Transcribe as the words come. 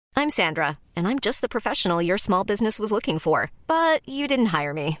I'm Sandra, and I'm just the professional your small business was looking for. But you didn't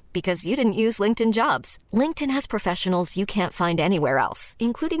hire me because you didn't use LinkedIn Jobs. LinkedIn has professionals you can't find anywhere else,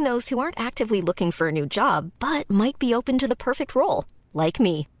 including those who aren't actively looking for a new job, but might be open to the perfect role, like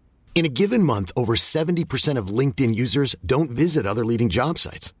me. In a given month, over 70% of LinkedIn users don't visit other leading job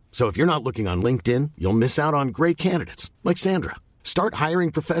sites. So if you're not looking on LinkedIn, you'll miss out on great candidates like Sandra. Start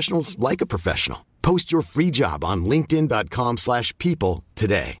hiring professionals like a professional. Post your free job on linkedin.com/people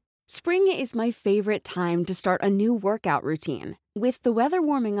today. Spring is my favorite time to start a new workout routine. With the weather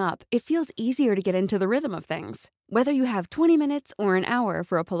warming up, it feels easier to get into the rhythm of things. Whether you have 20 minutes or an hour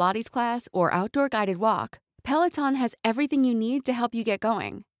for a Pilates class or outdoor guided walk, Peloton has everything you need to help you get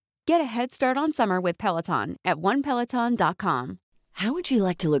going. Get a head start on summer with Peloton at onepeloton.com. How would you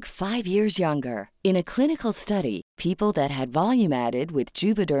like to look 5 years younger? In a clinical study, people that had volume added with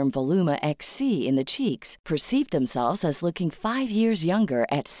Juvederm Voluma XC in the cheeks perceived themselves as looking 5 years younger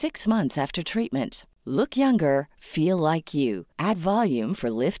at 6 months after treatment. Look younger, feel like you. Add volume for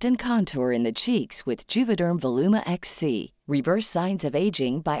lift and contour in the cheeks with Juvederm Voluma XC. Reverse signs of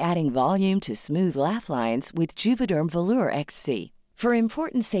aging by adding volume to smooth laugh lines with Juvederm Volure XC. For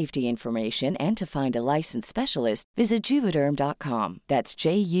important safety information and to find a licensed specialist, visit Juvederm.com. That's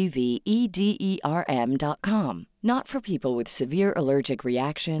JUVEDERM.com. Not for people with severe allergic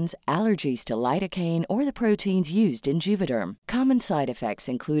reactions, allergies to lidocaine, or the proteins used in Juvederm. Common side effects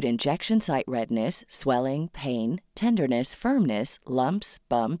include injection site redness, swelling, pain, tenderness, firmness, lumps,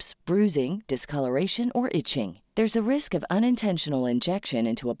 bumps, bruising, discoloration, or itching. There's a risk of unintentional injection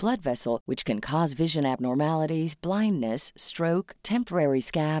into a blood vessel, which can cause vision abnormalities, blindness, stroke, temporary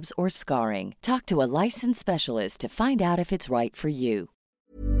scabs, or scarring. Talk to a licensed specialist to find out if it's right for you.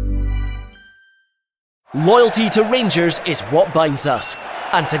 Loyalty to Rangers is what binds us.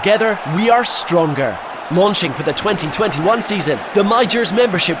 And together, we are stronger. Launching for the 2021 season, the MyJers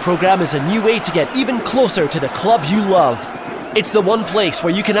membership programme is a new way to get even closer to the club you love. It's the one place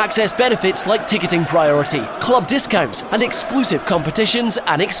where you can access benefits like ticketing priority, club discounts, and exclusive competitions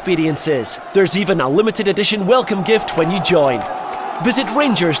and experiences. There's even a limited edition welcome gift when you join. Visit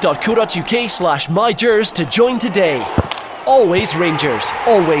rangers.co.uk/myjers to join today. Always Rangers,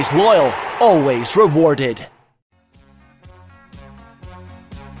 always loyal, always rewarded.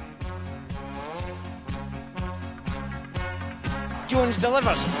 Jones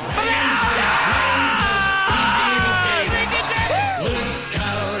delivers.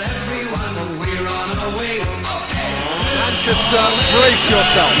 Manchester, brace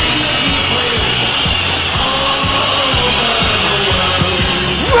yourself.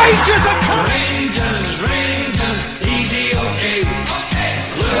 Rangers are coming! Rangers, easy, okay.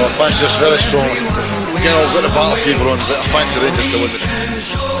 I fancy us very strong. Again, I've got the battle fever on, but I fancy the Rangers to win it.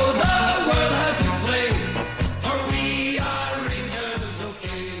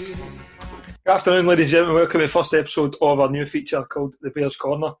 Good afternoon, ladies and gentlemen. Welcome to the first episode of our new feature called the Bears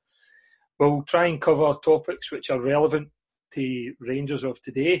Corner. We'll try and cover topics which are relevant to Rangers of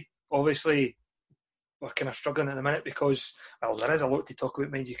today. Obviously, we're kind of struggling at the minute because, well, there is a lot to talk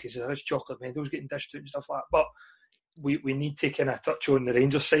about, mind you, because there is chocolate medals getting dished out and stuff like that. But we need to kind of touch on the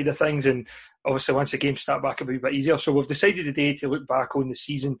Rangers side of things, and obviously once the games start back, it'll be a bit easier. So we've decided today to look back on the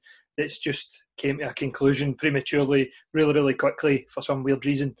season that's just came to a conclusion prematurely, really, really quickly for some weird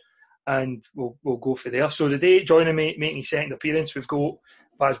reason, and we'll go for there. So today, joining me, making his second appearance, we've got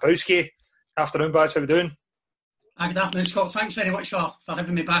Baz Bowski. Afternoon, Baz, how are we doing? Good afternoon, Scott. Thanks very much for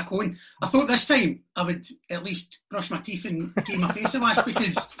having me back on. I thought this time I would at least brush my teeth and give my face a wash,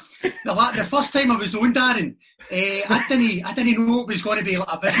 because the first time I was on, Darren, I didn't know it was going to be like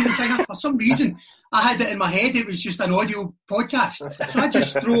a visual thing. For some reason, I had it in my head it was just an audio podcast. So I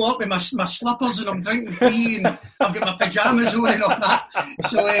just throw up with my slippers and I'm drinking tea and I've got my pyjamas on and all that.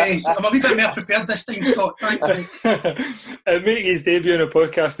 So I'm a wee bit more prepared this time, Scott. Thanks, mate. Making his debut on a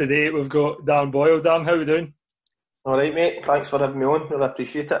podcast today, we've got Darren Boyle. Darren, how are we doing? All right, mate. Thanks for having me on. Really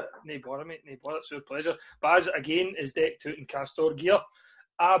appreciate it. No bother, mate. No bother. It's a pleasure. Baz, again, is decked out in Castor gear.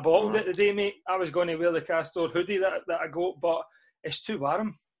 I bottled it today, mate. I was going to wear the Castor hoodie that I got, but it's too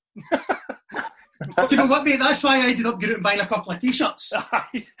warm. Do you know what, mate? That's why I ended up going out and buying a couple of T-shirts.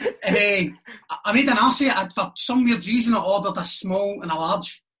 And I made an arse of it. For some weird reason, I ordered a small and a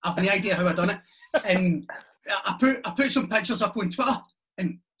large. I've no idea how I done it. And I put some pictures up on Twitter,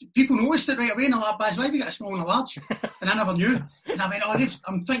 and people noticed it right away, and they're like, Baz, why have you got a small and a large? And I never knew. And I went,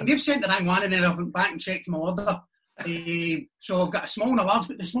 I'm thinking they've sent the wrong one, and then I went back and checked my order. So I've got a small and a large,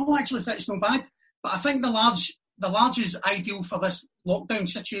 but the small actually fits no bad. But I think the large is ideal for this lockdown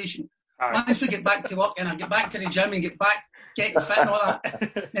situation. Once we get back to work and I get back to the gym and get fit and all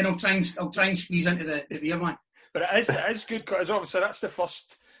that, then I'll try and squeeze into the beer one. But it is good, because obviously that's the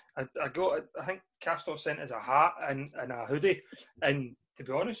first I think Castor sent us a hat and a hoodie, and to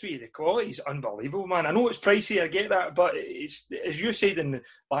be honest with you, the quality is unbelievable, man. I know it's pricey, I get that, but it's, as you said in the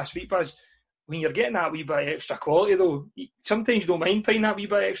last week, Baz, when you're getting that wee bit extra quality though, sometimes you don't mind paying that wee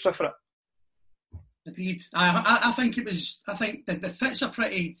bit extra for it. Agreed. I think it was. I think that the fits are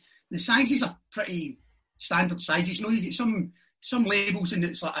pretty. The sizes are pretty standard sizes. You know, you get some labels and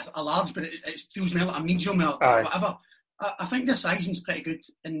it's like a large, but it feels more like a medium or whatever. I think the sizing's pretty good,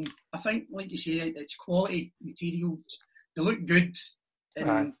 and I think, like you say, it's quality materials. They look good,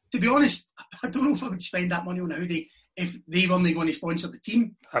 and to be honest, I don't know if I would spend that money on a hoodie if they weren't going to sponsor the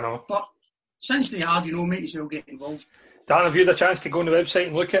team. I know, but since they are, might as well get involved. Dan, have you had a chance to go on the website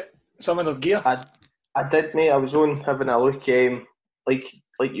and look at some of their gear? I did, mate. I was on having a look. Like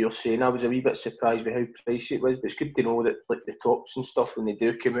you're saying, I was a wee bit surprised with how pricey it was, but it's good to know that like the tops and stuff when they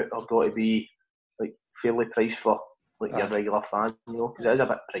do come out have got to be like fairly priced for like your regular fan, because it is a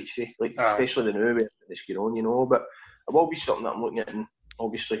bit pricey, like especially the new way it's going on, but it will be something that I'm looking at, and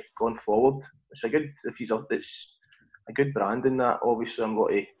obviously going forward, it's a good brand in that. Obviously, I'm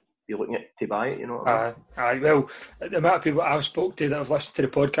going to be looking at to buy it, Well, the amount of people I've spoke to that have listened to the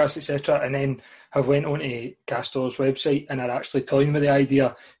podcast, etc., and then have went onto Castor's website and are actually toying with the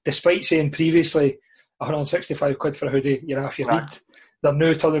idea, despite saying previously £165 for a hoodie, you're off your lead. They're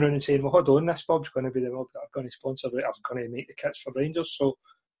now turning around and saying, well, hold on, this Bob's going to be the one that I'm going to sponsor, I'm going to make the kits for Rangers, so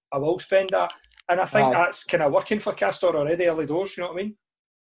I will spend that. And I think that's kind of working for Castor already, early doors, you know what I mean?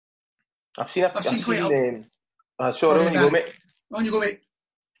 I've seen sorry, on you go, mate. On you go, mate.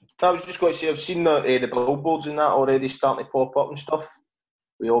 I was just going to say, I've seen the billboards and that already starting to pop up and stuff.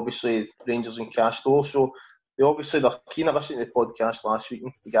 We obviously Rangers and Castor, so they're keen. I listened to the podcast last week,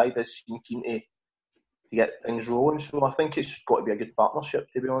 and the guy does seem keen to get things rolling. So I think it's got to be a good partnership,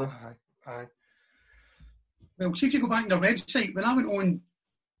 to be honest. Aye. Well, see if you go back to their website. When I went on,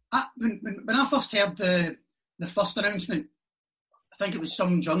 when I first heard the first announcement, I think it was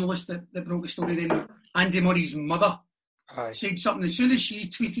some journalist that broke the story. Then Andy Murray's mother said something. As soon as she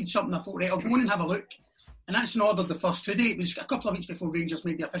tweeted something, I thought, right, I'll go on and have a look. And that's in order the first hoodie. It was a couple of weeks before Rangers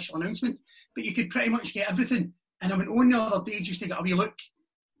made the official announcement, but you could pretty much get everything. And I went on the other day just to get a wee look,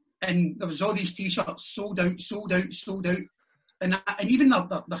 and there was all these t-shirts sold out, and even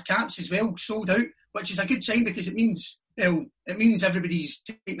their caps as well sold out, which is a good sign, because it means everybody's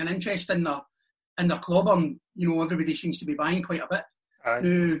taking an interest in their club, and everybody seems to be buying quite a bit.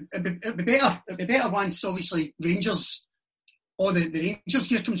 It'd be better once obviously Rangers. Or the Rangers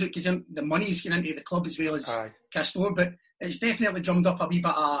gear comes out, because the money's going into the club as well as Castor, but it's definitely drummed up a wee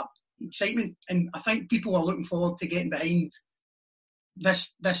bit of excitement, and I think people are looking forward to getting behind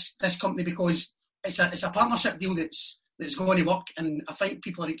this company, because it's a partnership deal that's going to work, and I think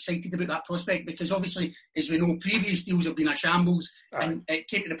people are excited about that prospect, because obviously, as we know, previous deals have been a shambles, and it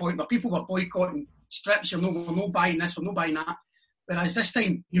came to the point where people were boycotting strips. We're not buying this, we're not buying that. Whereas this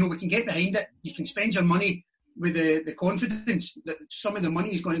time, we can get behind it. You can spend your money with the confidence that some of the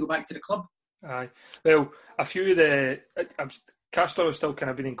money is going to go back to the club. Aye. Well, a few of the Castor has still kind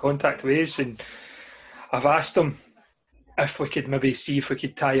of been in contact with us, and I've asked them if we could maybe see if we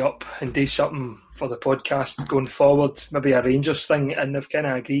could tie up and do something for the podcast going forward, maybe a Rangers thing, and they've kind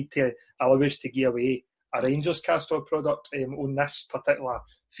of agreed to allow us to give away a Rangers Castor product on this particular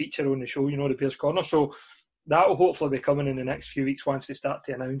feature on the show, the Bears Corner. So that will hopefully be coming in the next few weeks once they start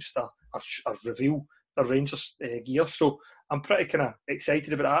to announce or reveal the Rangers gear. So I'm pretty kind of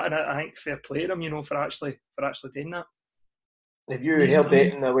excited about that, and I think fair play to them, for actually doing that. Have you heard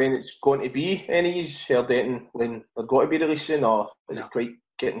anything when it's going to be? Heard anything when they're going to be releasing, or is it quite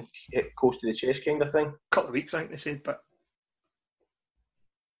getting close to the chest kind of thing? A couple of weeks, I think they said, but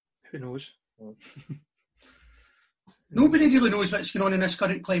who knows? Nobody really knows what's going on in this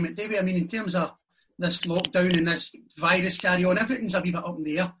current climate, Davey. I mean, in terms of this lockdown and this virus carry on, everything's a wee bit up in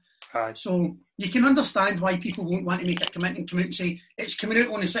the air. So you can understand why people won't want to make a commitment and come out and say it's coming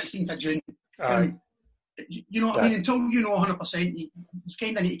out on the 16th of June. You know what I mean? Until you know 100%, you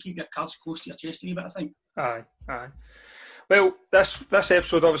kind of need to keep your cards close to your chest a wee bit, I think. Aye. Well, this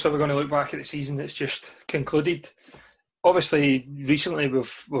episode, obviously, we're going to look back at the season that's just concluded. Obviously, recently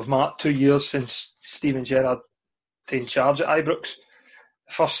we've marked 2 years since Steven Gerrard in charge at Ibrox.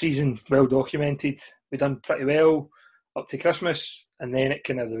 The first season, well documented. We done pretty well up to Christmas, and then it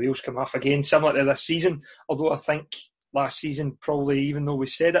kind of the wheels come off again, similar to this season. Although I think last season, probably, even though we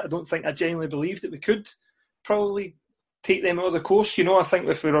said it, I don't think I genuinely believed that we could probably take them out of the course. I think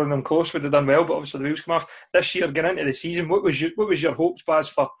if we were on them close, we'd have done well, but obviously the wheels come off. This year, going into the season, what was your hopes, Baz,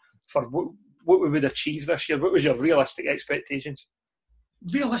 for what we would achieve this year? What was your realistic expectations?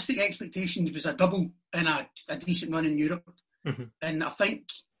 Realistic expectations was a double and a decent run in Europe. Mm-hmm. And I think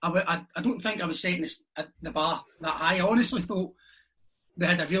I don't think I was setting the bar that high. I honestly thought we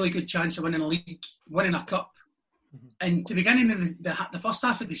had a really good chance of winning a league, winning a cup. And to begin in the first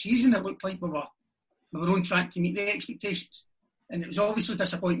half of the season, it looked like we were on track to meet the expectations. And it was obviously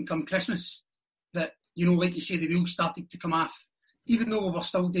disappointing come Christmas that, like you say, the wheels started to come off. Even though we were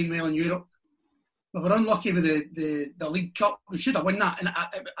still doing well in Europe, we were unlucky with the League Cup. We should have won that, and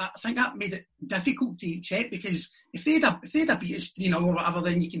I think that made it difficult to accept, because if they'd have beat us 3-0 or whatever,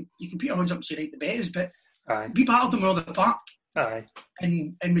 then you can put your hands up and say, right, the bet is, but we battled them all the park. Aye.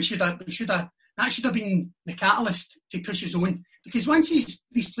 And we should have that should have been the catalyst to push us on, because once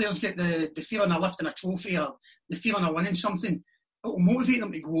these players get the feeling of lifting a trophy or the feeling of winning something, it will motivate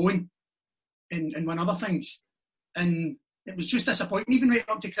them to go on and win other things. And it was just disappointing, even right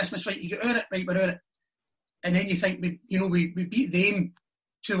up to Christmas. Right, you get out it, right, we're out it, and then you think we beat them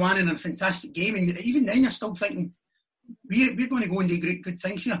 2-1 in a fantastic game, and even then you're still thinking we're going to go and do great good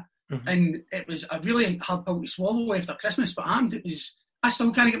things here. Mm-hmm. And it was a really hard pill to swallow after Christmas, but I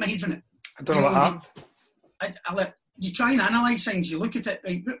still can't get my head around it. I don't know what happened. You try and analyse things, you look at it,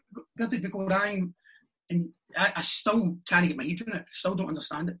 right, where did we go wrong? And I still can't get my head around it. I still don't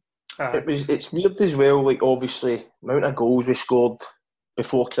understand it. It's weird as well, like obviously the amount of goals we scored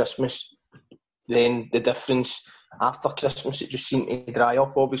before Christmas, then the difference after Christmas, it just seemed to dry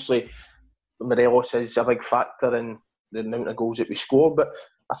up. Obviously Morelos is a big factor in the amount of goals that we scored, but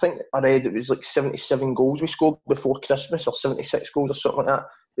I think I read it was like 77 goals we scored before Christmas, or 76 goals or something like that,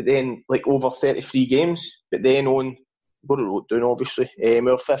 but then like over 33 games, but then on what I wrote down, obviously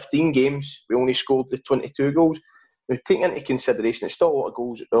our 15 games we only scored the 22 goals. Now, taking into consideration, it's still a lot of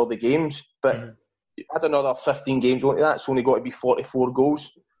goals at all the games, but add another 15 games onto that, it's only got to be 44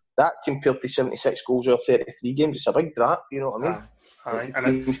 goals. That compared to 76 goals or 33 games, it's a big drop, you know what I mean? And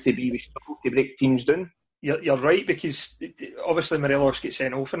it seems to be we struggle to break teams down. You're right, because obviously Morelos gets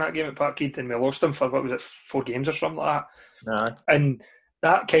sent off in that game at Parkhead, and we lost him for, 4 games or something like that. And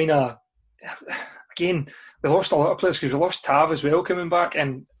that kind of, again, we lost a lot of players, because we lost Tav as well coming back,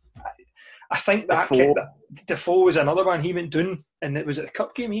 and I think that Defoe was another one. He went down, and it was at the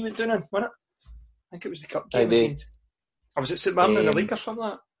cup game he went down in, wasn't it? I think it was the cup game. Or was it St Mirren in the league or something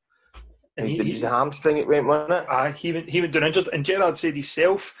like that? And it was the hamstring it went, wasn't it? Aye, he went down injured, and Gerrard said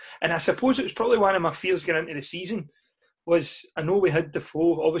himself, and I suppose it was probably one of my fears going into the season, was I know we had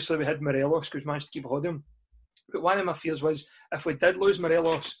Defoe, obviously we had Morelos because we managed to keep a hold of him, but one of my fears was if we did lose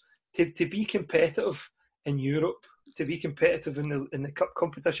Morelos, to be competitive in Europe, to be competitive in the cup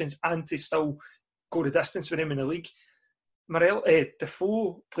competitions, and to still go the distance with him in the league.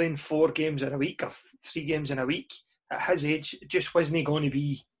 Defoe playing 4 games in a week or 3 games in a week at his age just wasn't going to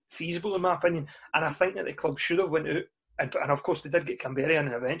be feasible in my opinion, and I think that the club should have went out and of course they did get Canberra in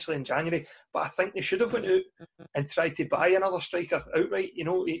eventually in January, but I think they should have went out and tried to buy another striker outright.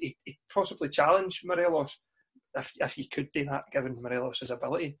 He possibly challenged Morelos if you could do that given Morelos'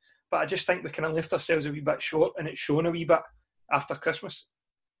 ability, but I just think we kind of left ourselves a wee bit short, and it's shown a wee bit after Christmas.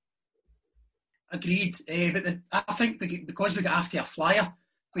 Agreed, but I think because we got after a flyer,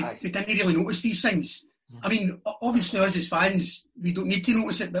 we didn't really notice these things. I mean, obviously us as fans, we don't need to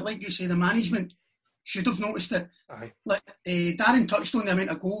notice it, but like you say, the management should have noticed it. Like Darren touched on the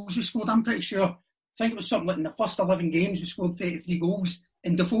amount of goals we scored. I'm pretty sure, I think it was something like in the first 11 games we scored 33 goals,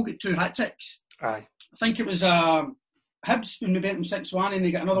 and Defoe got 2 hat-tricks. I think it was Hibs when we beat them 6-1, and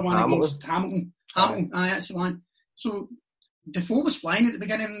they got another one against Hamilton. That's the one. So Defoe was flying at the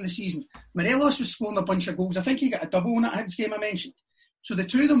beginning of the season. Morelos was scoring a bunch of goals. I think he got a double in that Hibs game I mentioned. So the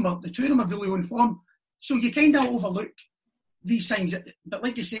two of them are really on form. So you kind of overlook these things. But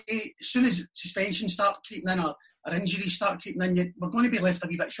like you say, as soon as suspensions start creeping in or injuries start creeping in, we're going to be left a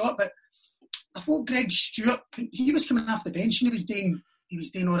wee bit short. But I thought Greg Stewart, he was coming off the bench and he was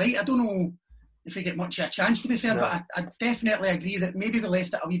doing all right. I don't know if he get much of a chance, to be fair, but I definitely agree that maybe we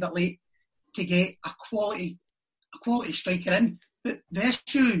left it a wee bit late to get a quality striker in. But the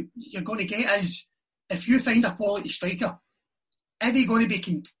issue you're going to get is, if you find a quality striker, are they going to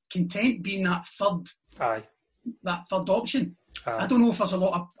be content being that third option? I don't know if there's a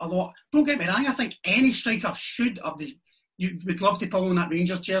lot. Don't get me wrong. I think any striker should have you would love to pull on that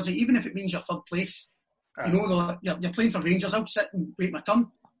Rangers jersey, even if it means your third place. You're playing for Rangers. I'll sit and wait my turn,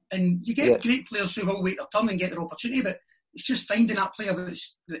 and you get great players who will wait their turn and get their opportunity. But it's just finding that player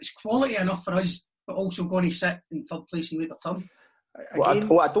that's quality enough for us, but also going to sit in third place and wait their turn.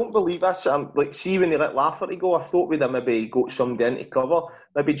 I don't believe this. See, when they let Lafferty go, I thought we'd have maybe got somebody in to cover.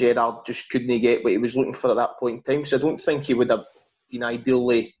 Maybe Gerrard just couldn't get what he was looking for at that point in time. So I don't think he would have been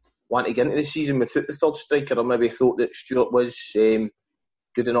ideally wanting to get into the season without the third striker, or maybe thought that Stewart was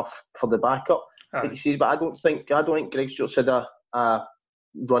good enough for the backup. Like he says, but I don't think Greg Stewart's had a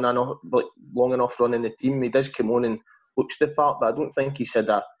long enough running the team. He does come on and looks the part, but I don't think he's had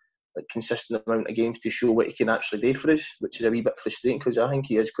a consistent amount of games to show what he can actually do for us, which is a wee bit frustrating because I think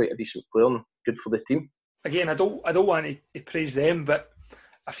he is quite a decent player and good for the team. Again, I don't want to praise them, but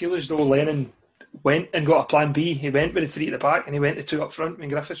I feel as though Lennon went and got a plan B. He went with the 3 at the back and he went to 2 up front when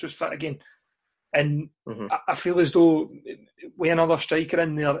Griffiths was fit again. And I feel as though with another striker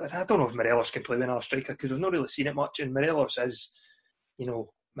in there, I don't know if Morelos can play with another striker because we've not really seen it much, and Morelos is,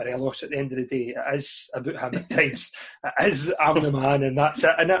 Morelos at the end of the day, it is about him at times. It is, I'm the man, and that's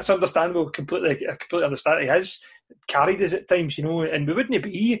it. And that's understandable. I completely understand. He has carried us at times, and we wouldn't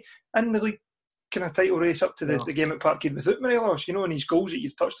be in the league kind of title race up to the game at Parkhead without Morelos, and his goals that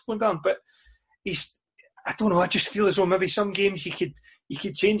you've touched upon, Dan. But I don't know, I just feel as though maybe some games you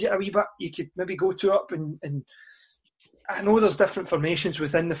could change it a wee bit. You could maybe go 2 up and I know there's different formations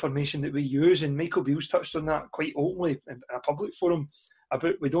within the formation that we use, and Michael Beale's touched on that quite openly in a public forum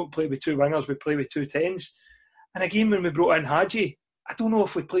about we don't play with 2 wingers, we play with 2 10s. And again, when we brought in Hadji, I don't know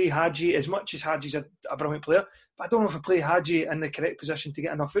if we play Hadji as much as Hadji's a brilliant player, but I don't know if we play Hadji in the correct position to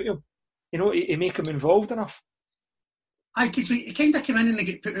get enough out of him. To make him involved enough. Aye, because he kind of came in and they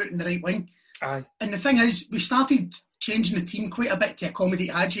get put out in the right wing. Aye. And the thing is, we started changing the team quite a bit to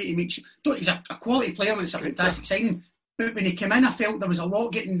accommodate Hadji to make sure. He's a quality player and it's a fantastic signing. But when he came in, I felt there was a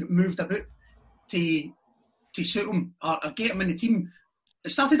lot getting moved about to suit him or get him in the team.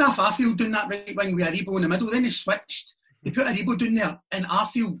 It started off Arfield doing that right wing with Aribo in the middle. Then he switched. They put Aribo down there and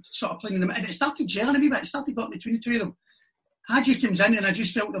Arfield sort of playing in the middle. And it started gelling a wee bit. It started working between the 2 of them. Hadji comes in and I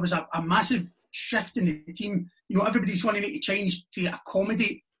just felt there was a massive shift in the team. Everybody's going to need to change to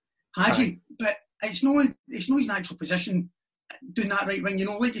accommodate Hadji, right. But it's not his natural position doing that right wing.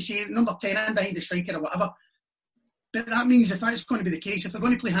 Like you say, number 10 and behind the striker or whatever. But that means if that's going to be the case, if they're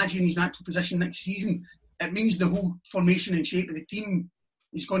going to play Hadji in his natural position next season, it means the whole formation and shape of the team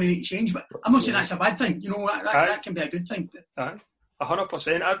is going to need to change. But I'm not saying that's a bad thing. That can be a good thing.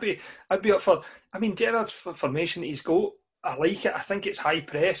 100%. I'd be up for. I mean, Gerrard's formation that he's got, I like it. I think it's high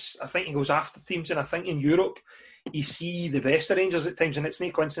press. I think he goes after teams, and I think in Europe you see the best of Rangers at times, and it's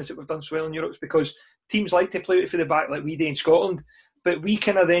no coincidence that we've done so well in Europe because teams like to play out for the back like we do in Scotland, but we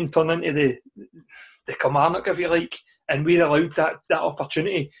kind of then turn into the Kilmarnock, if you like, and we're allowed that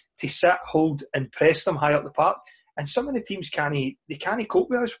opportunity to sit, hold and press them high up the park. And some of the teams can't cope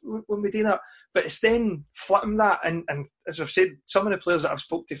with us when we do that. But it's then flipping that, and as I've said, some of the players that I've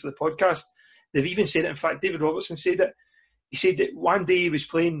spoke to for the podcast, they've even said it. In fact, David Robertson said it. He said that one day he was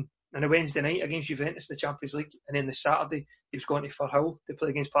playing on a Wednesday night against Juventus in the Champions League, and then the Saturday he was going to Firhill to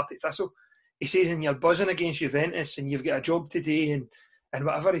play against Partick Thistle. He says, and you're buzzing against Juventus and you've got a job today and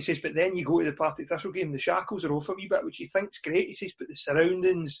whatever. He says, but then you go to the Partick Thistle game, the shackles are off a wee bit, which he thinks great. He says, but the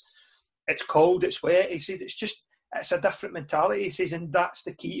surroundings, it's cold, it's wet. He said, it's a different mentality. He says, and that's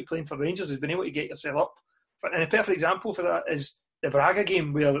the key to playing for Rangers, is being able to get yourself up. And a perfect example for that is the Braga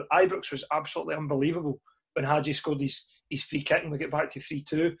game, where Ibrox was absolutely unbelievable when Hadji scored his free kick and we get back to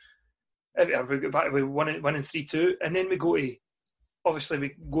 3-2. We get back to winning 3-2, and then we go to, obviously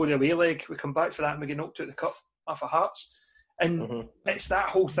we go the away leg, we come back for that and we get knocked out of the cup off of Hearts. And it's that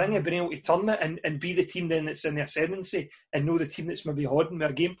whole thing of being able to turn it and be the team then that's in the ascendancy and know the team that's maybe holding with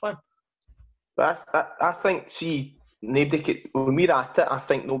a game plan. But I think, nobody can, when we're at it, I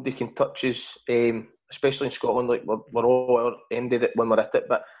think nobody can touch us, especially in Scotland. Like we're all ended it when we're at it.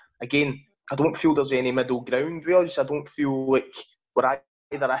 But again, I don't feel there's any middle ground with us. I don't feel like we're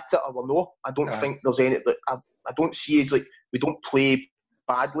either at it or we're not. I don't think there's any. Like, I don't see us like we don't play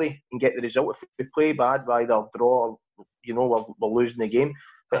badly and get the result. If we play bad, we either draw or we're losing the game.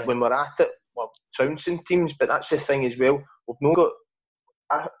 But when we're at it, we're trouncing teams. But that's the thing as well. We've not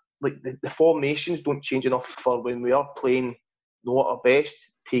got the formations don't change enough for when we are playing not our best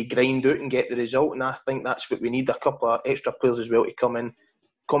to grind out and get the result. And I think that's what we need. A couple of extra players as well to come in.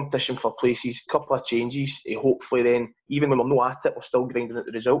 Competition for places, a couple of changes, hopefully then, even when we're not at it, we're still grinding at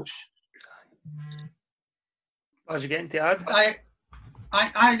the results. What was you getting to add?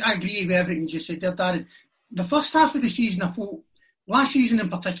 I agree with everything you just said there, Darren. The first half of the season, I thought, last season in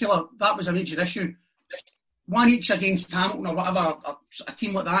particular, that was a major issue. One each against Hamilton or whatever, a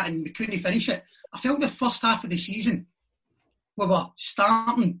team like that, and we couldn't finish it. I felt the first half of the season, we were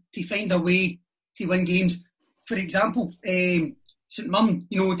starting to find a way to win games. For example, St Mirren,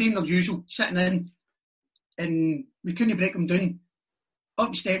 doing their usual, sitting in, and we couldn't break them down.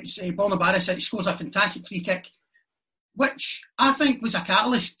 Up steps, Borna Barisic scores a fantastic free kick, which I think was a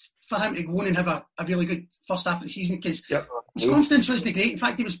catalyst for him to go on and have a really good first half of the season, because his confidence wasn't great. In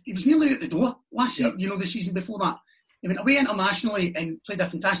fact, he was nearly out the door last season, the season before that. He went away internationally and played a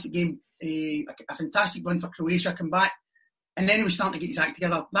fantastic game, a fantastic win for Croatia, come back, and then he was starting to get his act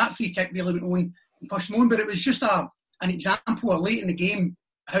together. That free kick really went on and pushed him on, but it was just an example of late in the game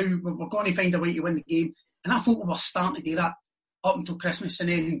how we're going to find a way to win the game. And I thought we were starting to do that up until Christmas, and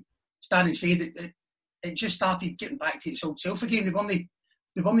then Starring said that it just started getting back to its old self again. We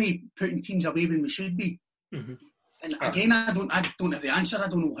weren't putting teams away when we should be. Mm-hmm. And again, I don't have the answer. I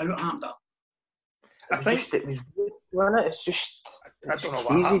don't know how it happened. I think it was weird, wasn't it? It's just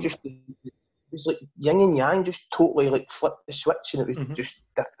crazy. Just it was like yin and yang, just totally like flipped the switch, and it was just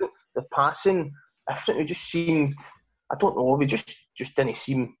different. The passing, everything. It just seemed, I don't know. We just didn't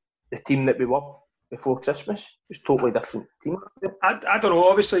seem the team that we were before Christmas. Just totally different team. I don't know.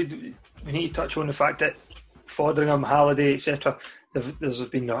 Obviously, we need to touch on the fact that Foderingham, Halliday, etc. There's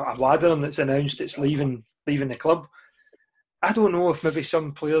been a lad of them that's announced it's leaving the club. I don't know if maybe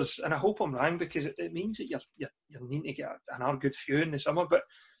some players, and I hope I'm wrong because it means that you're needing to get another good few in the summer. But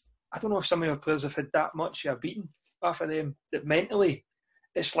I don't know if some of your players have had that much of a beating off of them that mentally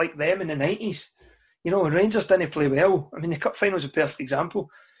it's like them in the 90s. You know, when Rangers didn't play well. I mean, the cup final is a perfect example.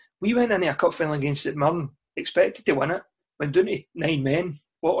 We went into a cup final against St Mirren, expected to win it, went down to 9 men.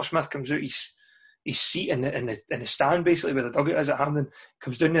 Walter Smith comes out his seat in the stand, basically, where the dugout is at Hampden,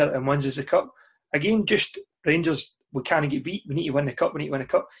 comes down there and wins us the cup. Again, just Rangers, we can't get beat. We need to win the cup.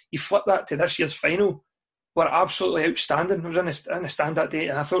 You flip that to this year's final. We're absolutely outstanding. I was in the stand that day,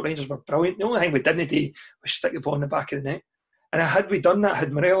 and I thought Rangers were brilliant. The only thing we didn't do was stick the ball in the back of the net. And had we done that,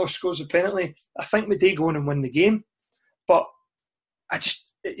 had Morelos scores a penalty, I think we do go on and win the game. But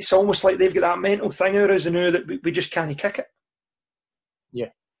it's almost like they've got that mental thing out of us and know that we just can't kick it. Yeah.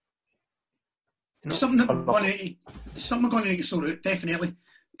 You know? Something we're going to need to sort out, definitely.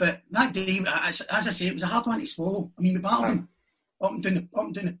 But that day, as I say, it was a hard one to swallow. I mean, we battled them up and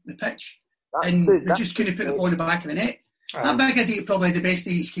down the pitch, and we just couldn't put the ball in the back of the net. That big idea probably the best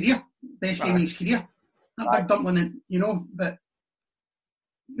day of his career, best game of his career. That big dump one, you know. But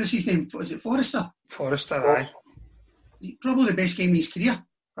what's his name? Was it Forrester? Forrester, aye. Probably the best game of his career.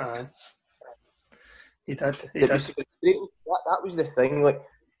 Aye. He did. That was the thing. Like,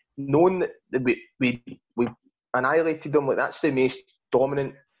 knowing that we annihilated them, like that's the most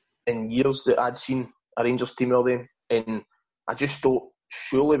dominant in years that I'd seen a Rangers team of them, and I just thought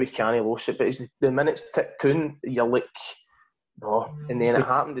surely we can't lose it. But as the minutes ticked down, you're like, no, and then it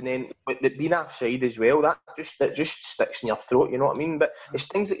happened, and then it being offside as well, that just sticks in your throat. You know what I mean? But it's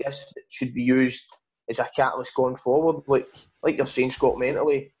things like this that should be used as a catalyst going forward. Like you're saying, Scott,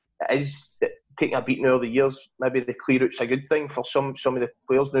 mentally, it is that taking a beating over the years. Maybe the clear out's a good thing for some of the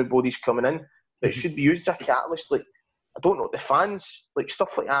players. Nobody's coming in, but it should be used as a catalyst. Like, I don't know, the fans, like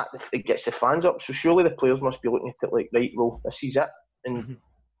stuff like that, it gets the fans up. So surely the players must be looking at it like, right, well, this is it, and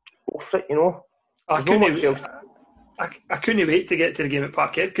go for it, you know. I couldn't wait to get to the game at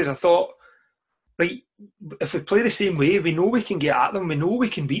Parkhead because I thought, right, if we play the same way, we know we can get at them, we know we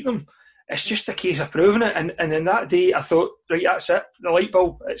can beat them. It's just a case of proving it. And then that day, I thought, right, that's it. The light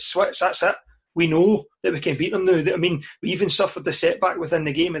bulb, it's switched, that's it. We know that we can beat them now. I mean, we even suffered the setback within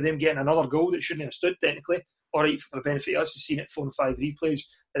the game of them getting another goal that shouldn't have stood, technically. All right, for the benefit of us, to see it 4 and 5 replays.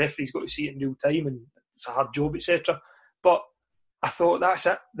 The referee's got to see it in real time, and it's a hard job, etc. But I thought, that's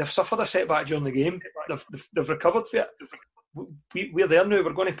it. They've suffered a setback during the game. They've recovered for it. We're there now.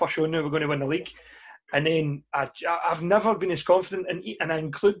 We're going to push on now. We're going to win the league. And then I've never been as confident, and I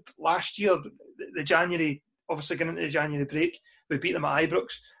include last year, the January, obviously going into the January break, we beat them at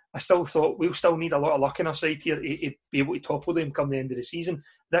Ibrox. I still thought we'll still need a lot of luck on our side here to be able to topple them come the end of the season.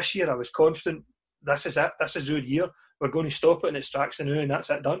 This year I was confident, this is it, this is our year, we're going to stop it and it strikes the new and that's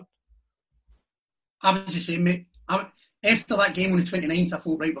it, done. I was the same, mate. After that game on the 29th, I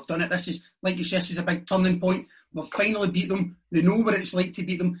thought, right, we've done it. This is, like you said, this is a big turning point. We've finally beat them. They know what it's like to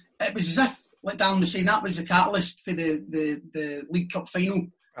beat them. It was as if, like Dan was saying, that was the catalyst for the League Cup final.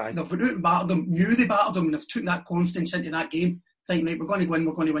 Aye. They've went out and battered them, knew they battered them, and they've took that confidence into that game, thinking, right, we're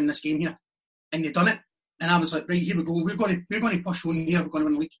going to win this game here. And they've done it. And I was like, right, here we go. We're going to push on here. We're going to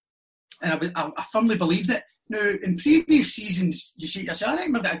win the league. And I firmly believed it. Now, in previous seasons, you see, I say, I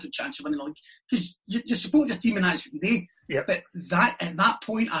think maybe I had a good chance of winning the league because you support your team and that's what you do. Yep. But at that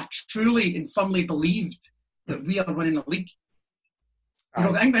point, I truly and firmly believed that we are winning the league. You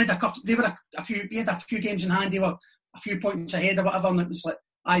know, I think we had we had a few games in hand. They were a few points ahead or whatever, and it was like,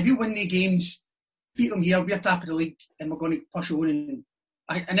 we'll win the games, beat them here, we're top of the league, and we're going to push on.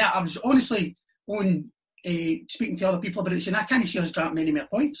 And I was honestly on speaking to other people about it, saying I can't see us drop many more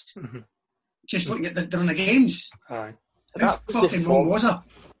points. Mm-hmm. Just looking at the run of games. Aye. How fucking wrong was I?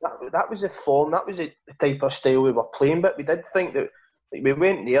 That was the form. That was the type of style we were playing. But we did think that we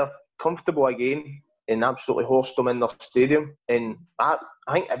went there comfortable again and absolutely horsed them in their stadium. And I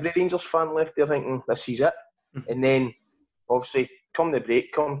think every Rangers fan left there thinking this is it. Mm-hmm. And then obviously, come the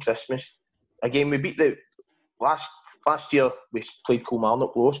break, come Christmas, again, we beat the... Last year, we played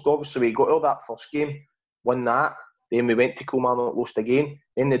Kilmarnock, lost. Obviously, we got all that first game, won that. Then we went to Kilmarnock, lost again.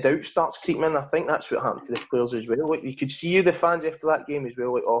 Then the doubt starts creeping in. I think that's what happened to the players as well. Like, you could see the fans after that game as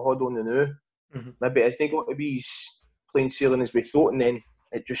well, like, oh, hold on the new. Maybe it isn't got to be as plain sailing as we thought, and then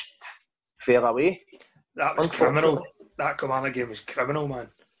it just fell away. That was criminal. That Kilmarnock game was criminal, man.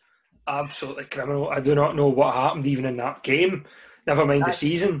 Absolutely criminal. I do not know what happened even in that game. Never mind the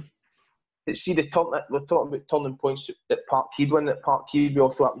season. See, we're talking about turning points at Parkhead. When at Parkhead, we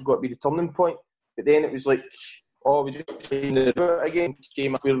all thought it was going to be the turning point. But then it was like, oh, we just playing the boot again.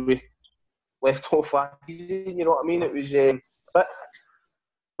 Came up where we left off that season, you know what I mean? It was a bit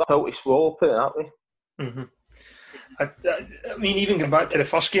pill to swallow, put it that way. I mean, even going back to the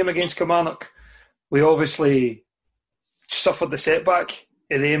first game against Kilmarnock, we obviously suffered the setback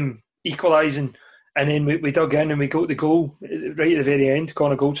of them equalising. And then we dug in and we got the goal right at the very end.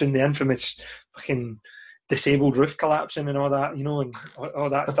 Connor Goldson, the infamous fucking disabled roof collapsing and all that, you know, and all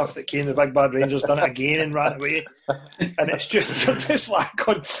that stuff that came. The big bad Rangers done it again and ran away. And it's just, you're just like,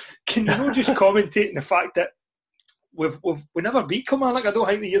 can you not just commentate on the fact that we never beat Kilmarnock, I don't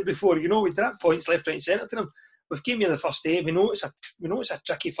think, the year before. You know, we did points left, right and centre to them. We've came here the first day. We know it's a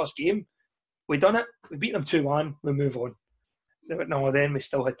tricky first game. We done it. We beat them 2-1. We move on. No, then we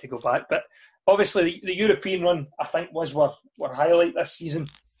still had to go back. But obviously the European run, I think, was our highlight this season.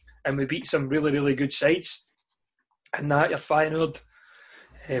 And we beat some really, really good sides. And that, your Feyenoord,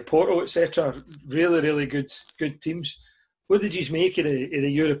 Porto, etc. Really, really good teams. What did you make of the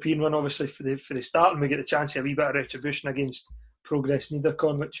European run, obviously, for the start? And we get the chance of a wee bit of retribution against Progress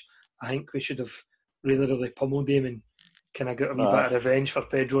Niederkorn, which I think we should have really, really pummeled them and kind of got a wee bit of revenge for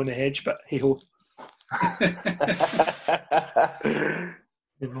Pedro on the hedge. But hey-ho.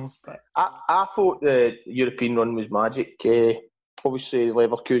 You know, I thought the European run was magic. Obviously, the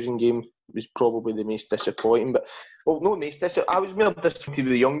Leverkusen game was probably the most disappointing, but not most disappointing. I was more disappointed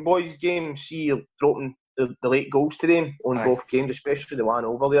with the young boys' game. See, dropping the late goals to them on both games, especially the one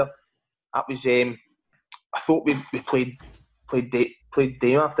over there. That was. I thought we played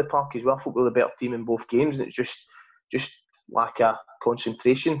them after the park as well. I thought we were the better team in both games, and it's just lack of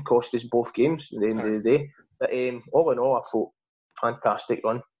concentration cost us both games at the end of the day. But all in all, I thought fantastic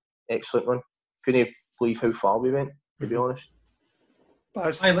run, excellent run. Couldn't believe how far we went, to be honest.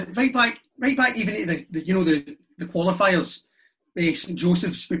 Right back even to the qualifiers. St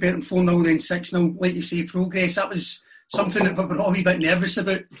Joseph's, we beat them 4-0, then 6-0. Like you say, Progress, that was something that we were all a wee bit nervous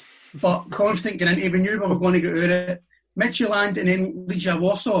about, but confident going into it. We knew we were going to get out of it. Midtjylland and then Legia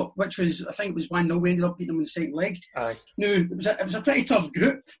Warsaw, which was, I think it was 1-0, we ended up beating them in the second leg. Now, it was a pretty tough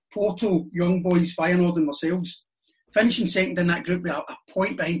group. Porto, Young Boys, Feyenoord and ourselves. Finishing second in that group with a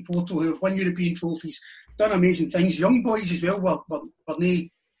point behind Porto, who have won European trophies, done amazing things. Young Boys as well were nae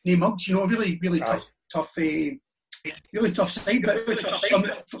mugs, you know, really, really tough really tough side.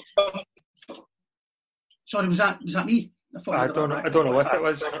 Sorry, was that me? I don't know what it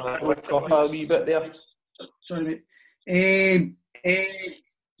was. A wee bit there. Sorry, mate.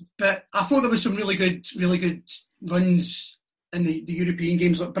 But I thought there was some really good runs in the European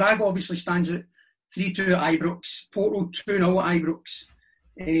games. Like Braga obviously stands out 3-2 at Ibrox, Porto 2-0 at Ibrox,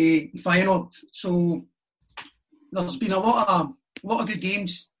 Feyenoord. So there's been a lot of good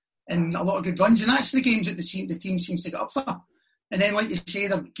games and a lot of good runs, and that's the games that the team seems to get up for. And then, like you say,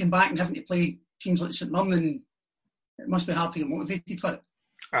 they're coming back and having to play teams like St Mirren, and it must be hard to get motivated for it.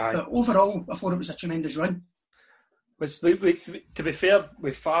 But overall, I thought it was a tremendous run. To be fair,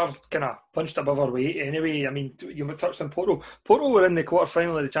 we far kind of punched above our weight anyway. I mean, you touched on Porto. Porto were in the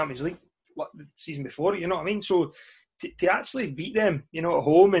quarter-final of the Champions League the season before, you know what I mean? So to actually beat them, you know, at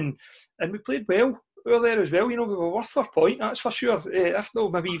home, and we played well there as well. You know, we were worth our point, that's for sure. If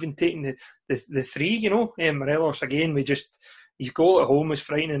not, maybe even taking the three, you know. Morelos, again, his goal at home was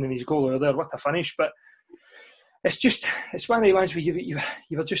frightening, and his goal earlier, what a finish. But it's one of the ones where you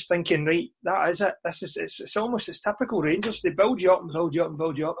were just thinking, right, that is it. It's typical Rangers. They build you up and build you up and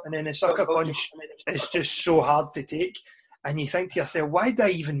build you up, and then the sucker punch is just so hard to take. And you think to yourself, why did I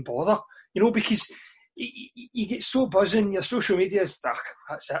even bother? You know, because you get so buzzing. Your social media is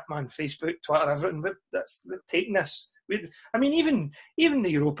that's it, man. Facebook, Twitter, everything. We're taking this. I mean, even the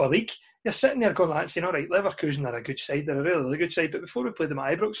Europa League, you're sitting there going like saying, all right, Leverkusen are a good side. They're a really, really good side. But before we played them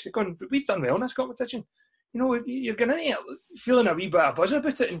at Ibrox, you're going, we've done well in this competition. You know, you're going into it feeling a wee bit of buzz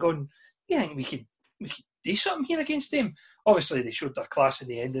about it and going, you think we could do something here against them? Obviously, they showed their class in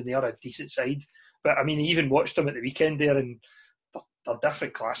the end and they are a decent side. But, I mean, I even watched them at the weekend there, and they're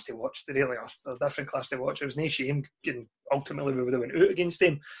different class to watch. They really are. They're different class to watch. It was no shame, and ultimately we would have went out against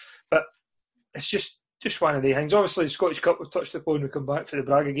them. But it's just just one of the things. Obviously, the Scottish Cup we've touched upon. We come back for the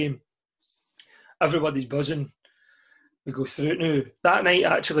Braga game. Everybody's buzzing. We go through it now. That night,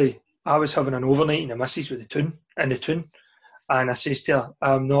 actually, I was having an overnight in the missus with the tune, and I says to her,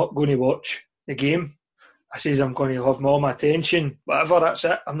 I'm not going to watch the game. I says, I'm going to have all my attention, whatever, that's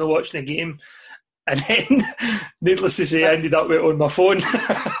it. I'm not watching the game. And then, needless to say, I ended up on my phone,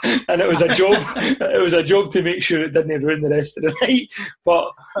 and it was a job. It was a job to make sure it didn't ruin the rest of the night.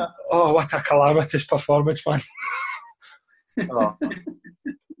 But oh, what a calamitous performance, man! Oh.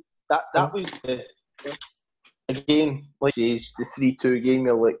 That was again, like says, the 3-2 game.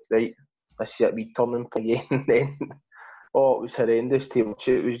 You're like, right, this is a wee turning point again. And then, oh, it was horrendous to watch.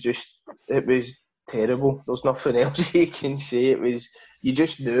 It was terrible. There's nothing else you can say. You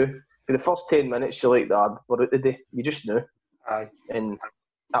just knew. For the first 10 minutes, you're like, we're out the day. You just knew. Aye. And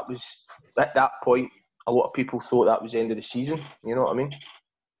that was, at that point, a lot of people thought that was the end of the season. You know what I mean?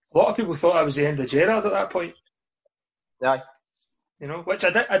 A lot of people thought that was the end of Gerrard at that point. Aye. You know, which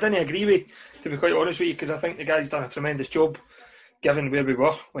I didn't agree with, to be quite honest with you, because I think the guy's done a tremendous job, given where we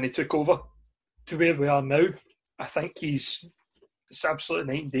were when he took over to where we are now. I think it's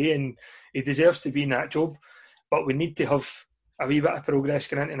absolutely night and day, and he deserves to be in that job. But we need to have a wee bit of progress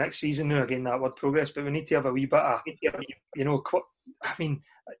going into next season now. Again, that word progress, but we need to have a wee bit of, you know, I mean,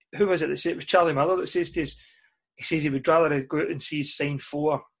 who was it that said, it was Charlie Miller that says to us, he says he would rather go out and see us sign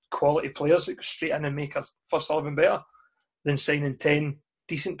 4 quality players that go straight in and make our first 11 better than signing 10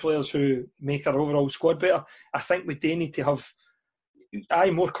 decent players who make our overall squad better. I think we do need to have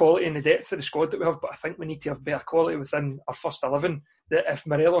more quality in the depth of the squad that we have, but I think we need to have better quality within our first 11. That if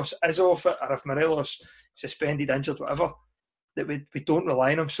Morelos is off it, or if Morelos suspended, injured, whatever, that we don't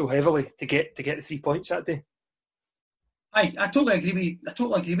rely on him so heavily to get the 3 points that day. I totally agree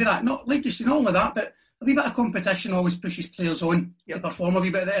with that. Not like you say, not only that, but a wee bit of competition always pushes players on to perform a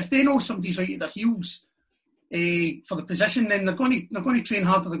wee bit. If they know somebody's right at their heels for the position, then they're going to train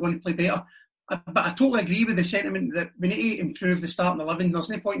harder, they're going to play better. But I totally agree with the sentiment that we need to improve the starting 11. There's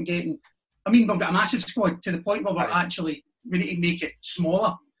no point in getting. I mean, we've got a massive squad to the point where we need to make it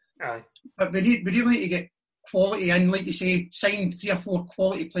smaller. Aye. But we really need to get quality in, like you say, sign 3 or 4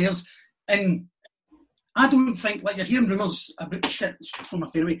 quality players. And I don't think, like, you're hearing rumours about shit from my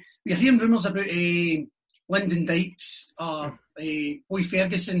family. You're hearing rumours about Lyndon Dykes or Boy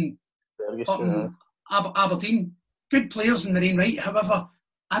Ferguson Aberdeen. Good players in their own right. However,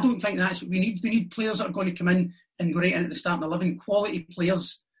 I don't think that's what we need. We need players that are going to come in and go right in at the starting 11. Quality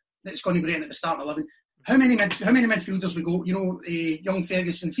players that's going to go right in at the starting 11. How many midfielders we go? You know, young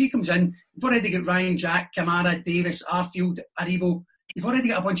Ferguson, if he comes in, you've already got Ryan Jack, Kamara, Davis, Arfield, Aribo. You've already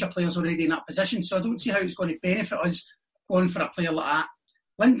got a bunch of players already in that position, so I don't see how it's going to benefit us going for a player like that.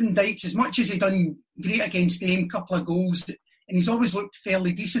 Lyndon Dykes, as much as he done great against them, couple of goals, and he's always looked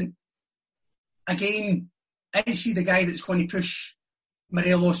fairly decent. Again, is he the guy that's going to push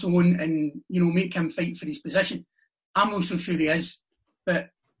Morelos on and, you know, make him fight for his position? I'm not so sure he is, but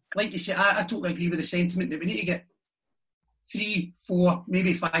like you say, I totally agree with the sentiment that we need to get 3, 4,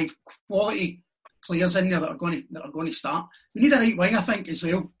 maybe 5 quality players in there that are going to start. We need a right wing, I think, as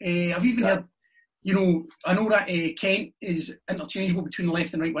well. I've even heard, you know, I know that Kent is interchangeable between the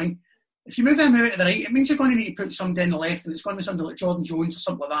left and right wing. If you move him out to the right, it means you're going to need to put somebody in the left, and it's going to be somebody like Jordan Jones or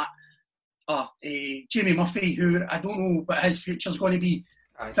something like that. Jamie Murphy, who I don't know what his future's going to be.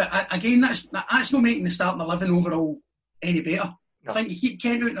 Aye. But again, that's not making the starting 11 overall any better. No. I think you keep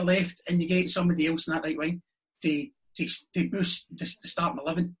Kent out on the left and you get somebody else in that right wing to boost the starting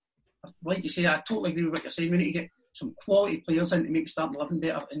 11. Like you say, I totally agree with what you're saying. We need to get some quality players in to make the starting 11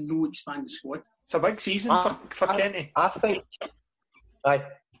 better and no expand the squad. It's a big season for Kenny. I think. Aye.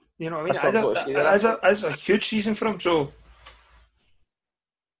 You know what I mean? It's a huge season for him. So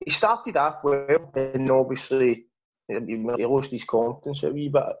he started off well, and obviously he lost his confidence a wee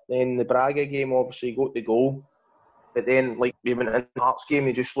bit. Then the Braga game, obviously, got the goal. But then, like, we went in the Hearts game,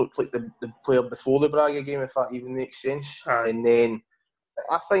 he just looked like the player before the Braga game, if that even makes sense. Aye. And then,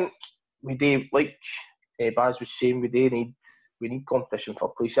 I think we do, like Baz was saying, we need competition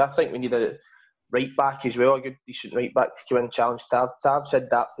for place. I think we need a right back as well, a good, decent right back to come in and challenge Tav. Tav's had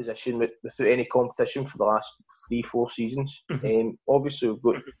that position without any competition for the last 3-4 seasons. Mm-hmm. Obviously, we've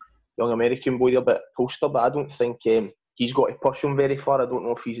got young American boy there, a bit poster, but I don't think he's got to push him very far. I don't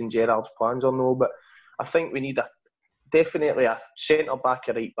know if he's in Gerrard's plans or no, but I think we need definitely a centre-back,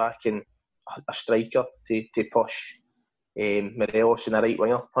 a right-back and a striker to push Morelos and a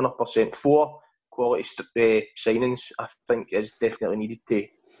right-winger, 100%. 4 quality signings, I think, is definitely needed to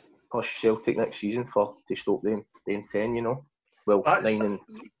push Celtic next season to stop them 10, you know. Well, 9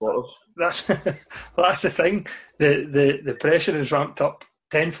 3/4. That's the thing. The pressure is ramped up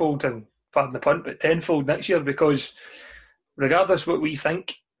tenfold, and pardon the pun, but tenfold next year, because regardless what we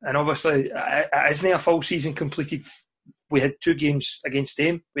think, and obviously it isn't a full season completed, we had 2 games against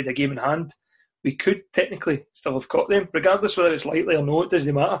them, we had a game in hand, we could technically still have caught them, regardless whether it's likely or not, it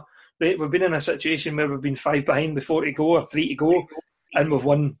doesn't matter. Right? We've been in a situation where we've been 5 behind with 4 to go or 3 to go, and we've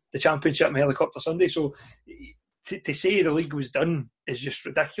won the championship on Helicopter Sunday. So to say the league was done is just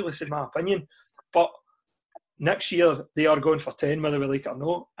ridiculous in my opinion. But next year they are going for 10 whether we like it or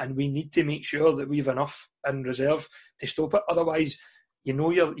not, and we need to make sure that we have enough in reserve to stop it. Otherwise, you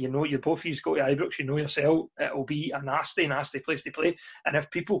both of you go to Ibrox, you know yourself, it'll be a nasty place to play. And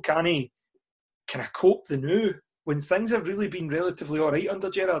if people can't kind of cope the new, when things have really been relatively all right under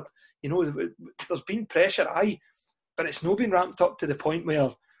Gerrard, you know, there's been pressure, aye, but it's not been ramped up to the point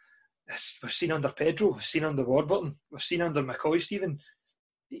where we've seen under Pedro, we've seen under Warburton, we've seen under McCoy, Stephen.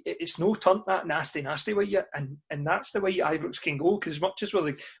 It's no turned that nasty way yet, and that's the way Ibrox can go, because as much as we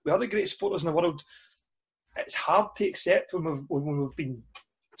are the great supporters in the world, it's hard to accept when we've been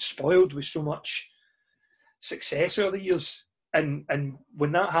spoiled with so much success over the years, and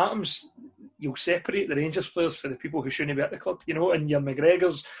when that happens, you'll separate the Rangers players for the people who shouldn't be at the club, you know, and your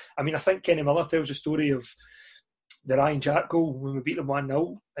McGregors. I mean, I think Kenny Miller tells the story of the Ryan Jack goal when we beat them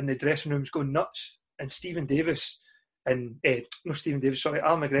 1-0 and the dressing room's going nuts, and Alan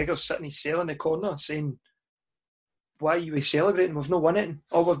McGregor's sitting his cell in the corner saying, why are you celebrating? We've not won it.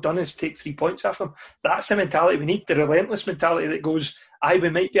 All we've done is take 3 points off them. That's the mentality we need, the relentless mentality that goes, we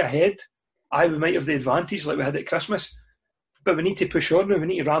might be ahead, we might have the advantage like we had at Christmas, but we need to push on now, we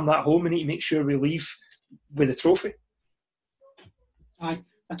need to ram that home, we need to make sure we leave with a trophy. Aye,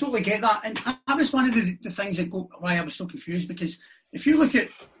 I totally get that, and that was one of the things why I was so confused, because if you look at,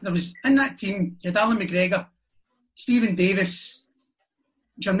 there was in that team, you had Alan McGregor, Stephen Davis,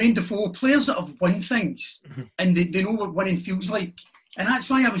 Jermaine Defoe, players that have won things, and they know what winning feels like, and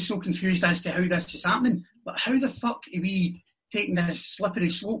that's why I was so confused as to how this is happening. But how the fuck are we taking this slippery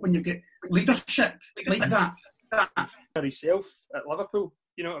slope when you've got leadership like that? Himself at Liverpool,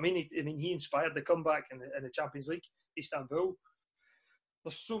 you know what I mean? He inspired the comeback in the Champions League, Istanbul.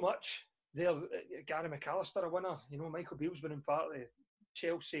 There's so much there. Gary McAllister, a winner. You know, Michael Beale's been in part of the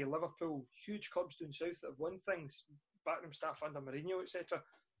Chelsea, Liverpool, huge clubs down south that have won things, backroom staff under Mourinho, etc.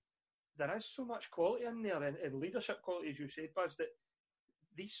 There is so much quality in there, and leadership quality, as you said, Baz, that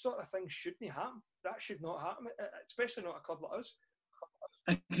these sort of things shouldn't happen. That should not happen, especially not a club like us.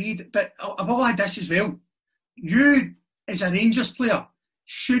 Agreed, but I will add this as well. You, as a Rangers player,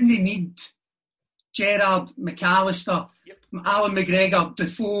 shouldn't need Gerrard, McAllister, Alan McGregor,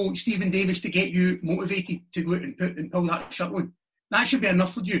 Defoe, Stephen Davis to get you motivated to go out and pull that shirt on. That should be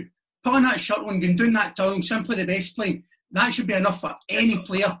enough for you. Pulling that shirt on, going down that tunnel, simply the best playing, that should be enough for any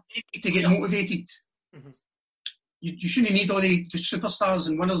player to get motivated. Mm-hmm. You shouldn't need all the superstars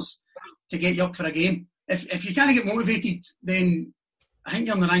and winners to get you up for a game. If you can't get motivated, then I think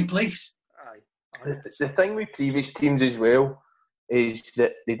you're in the wrong place. The thing with previous teams as well is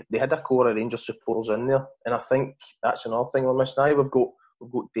that they had a core of Rangers supporters in there, and I think that's another thing we're missing. Now we've got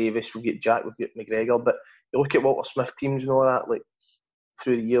Davis, we've got Jack, we've got McGregor, but you look at Walter Smith teams and all that, like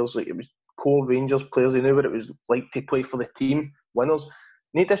through the years, like it was core Rangers players. They knew what it was like to play for the team, winners.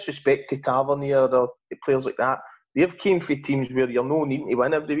 No disrespect to Tavernier or players like that. They've came from teams where you're no needing to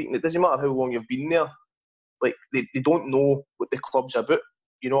win every week, and it doesn't matter how long you've been there. Like they don't know what the club's about.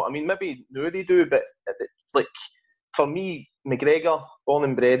 You know what I mean? Maybe now they do, but like for me, McGregor, born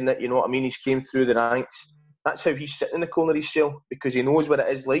and bred in it, you know what I mean? He's came through the ranks. That's how he's sitting in the corner of his cell, because he knows what it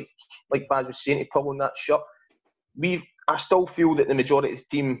is like Baz was saying, to pull on that shirt. I still feel that the majority of the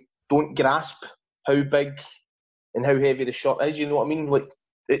team don't grasp how big and how heavy the shirt is, you know what I mean? Like,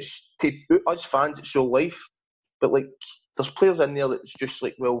 it's to us fans, it's your life. But like, there's players in there that's just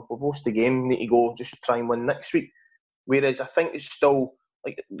like, well, we've lost the game, need to go just try and win next week. Whereas I think it's still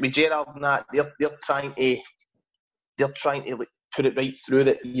like with Gerrard and that, they're trying to like put it right through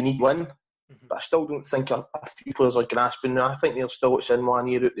that you need win. Mm-hmm. But I still don't think a few players are grasping. I think they're still it's in one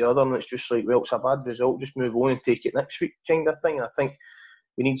ear out the other, and it's just like, well, it's a bad result, just move on and take it next week kind of thing. And I think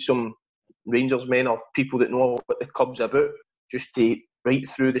we need some Rangers men or people that know what the club's about, just to right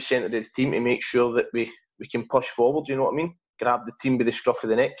through the centre of the team to make sure that we can push forward, you know what I mean? Grab the team by the scruff of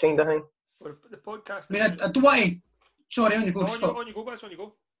the neck kind of thing. For the podcast... I mean, I don't want to... Sorry, on you go, Scott. On you go, Baz, on you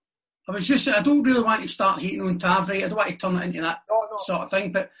go. I was just... I don't really want to start hating on Tavri. I don't want to turn it into that sort of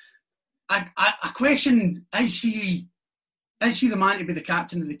thing, but I question, is he the man to be the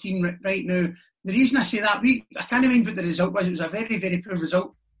captain of the team right now? The reason I say that, I can't remember what the result was. It was a very, very poor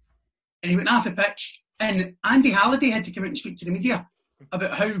result. And he went off the pitch, and Andy Halliday had to come out and speak to the media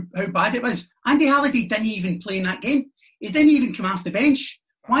about how bad it was. Andy Halliday didn't even play in that game. He didn't even come off the bench.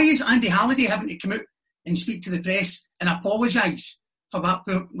 Why is Andy Halliday having to come out and speak to the press and apologise for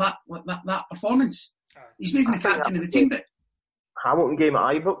that performance? He's not even the captain of the team, but Hamilton game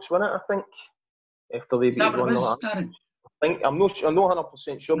at Ibrox, wasn't it? I think after they beat us 1-0. I think I'm not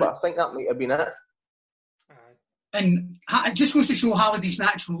 100% sure, but I think that might have been it. And it just goes to show Halliday's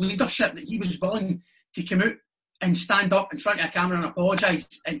natural leadership, that he was willing to come out and stand up in front of a camera and apologise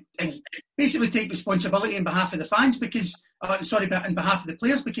and basically take responsibility on behalf of the fans, on behalf of the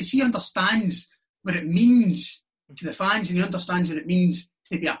players, because he understands what it means to the fans and he understands what it means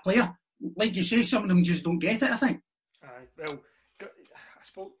to be a player. Like you say, some of them just don't get it, I think. Well, I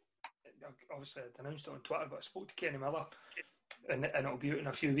spoke, obviously I announced it on Twitter, but I spoke to Kenny Miller and it'll be out in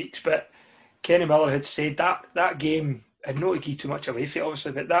a few weeks, but Kenny Miller had said that game, and not to give too much away for it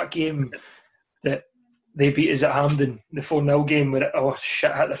obviously, but that game that they beat us at Hampden, the 4-0 game where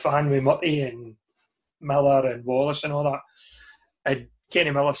shit hit the fan with Murty and Miller and Wallace and all that, and Kenny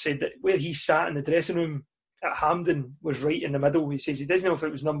Miller said that where he sat in the dressing room at Hampden was right in the middle. He says he doesn't know if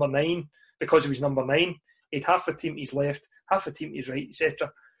it was number 9 because he was number 9. He'd half the team to his left, half the team to his right,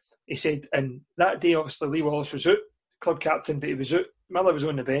 etc. He said, and that day obviously Lee Wallace was out, club captain, but he was out. Miller was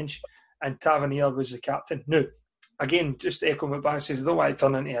on the bench and Tavernier was the captain. Now, again, just echoing what Barry says, I don't want to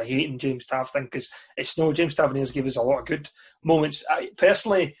turn into a hating James Tav thing, because it's no, James Tavernier's gave us a lot of good moments.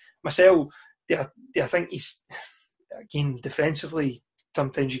 Personally, myself, do I think he's, again, defensively,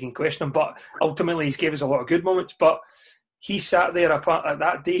 sometimes you can question him, but ultimately he's gave us a lot of good moments. But he sat there at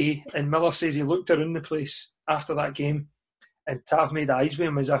that day, and Miller says he looked around the place after that game, and Tav made eyes with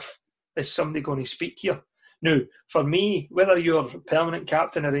him as if, is somebody going to speak here? Now, for me, whether you're permanent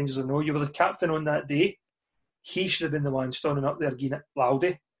captain of Rangers or no, you were the captain on that day. He should have been the one standing up there giving it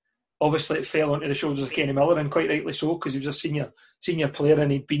loudly. Obviously, it fell onto the shoulders of Kenny Miller, and quite rightly so, because he was a senior player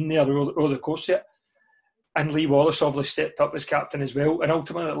and he'd been there over the course of it. And Lee Wallace obviously stepped up as captain as well, and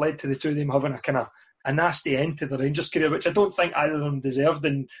ultimately it led to the two of them having a nasty end to the Rangers career, which I don't think either of them deserved,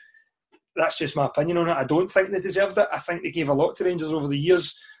 and that's just my opinion on it. I don't think they deserved it. I think they gave a lot to Rangers over the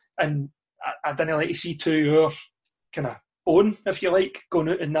years, and I didn't like to see two-hour kind of own, if you like, going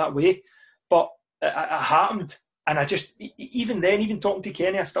out in that way. But it happened, and I just, even then, even talking to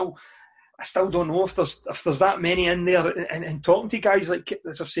Kenny, I still don't know if there's that many in there, and talking to guys like,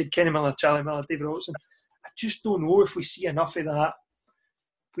 as I've said, Kenny Miller, Charlie Miller, David Robertson, I just don't know if we see enough of that.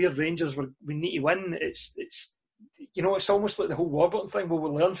 Where Rangers, we need to win. It's it's almost like the whole Warburton thing. Well,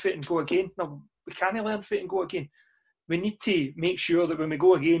 we'll learn from it and go again. No, we can't learn from it and go again. We need to make sure that when we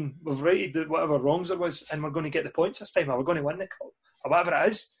go again, we've righted whatever wrongs there was, and we're going to get the points this time, or we're going to win the cup, or whatever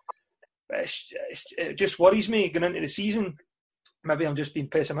it is. But it just worries me going into the season. Maybe I'm just being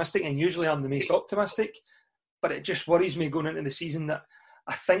pessimistic, and usually I'm the most optimistic, but it just worries me going into the season that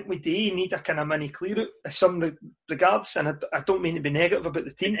I think we do need a kind of mini clear out in some regards, and I don't mean to be negative about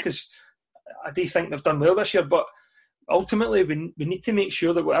the team, because I do think they've done well this year, but ultimately we need to make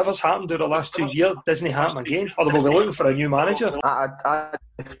sure that whatever's happened over the last 2 years doesn't happen again, or we'll be looking for a new manager. I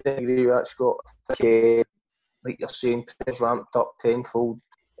agree with that, Scott. I think, like you're saying, players ramped up tenfold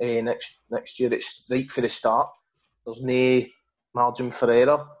next year. It's right for the start. There's no margin for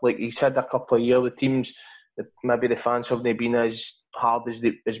error. Like he's had a couple of years, the teams, maybe the fans haven't been as hard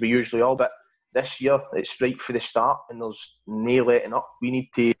as we usually are, but this year it's right for the start, and there's no letting up. We need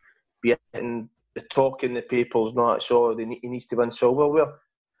to be hitting the talk in the papers, not so he needs to win silverware.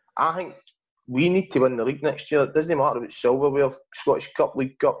 I think we need to win the league next year. It doesn't matter if it's silverware, Scottish Cup,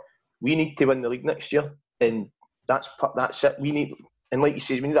 League Cup. We need to win the league next year, and that's it. We need, and like you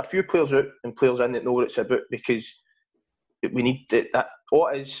say, we need a few players out and players in that know what it's about, because we need that.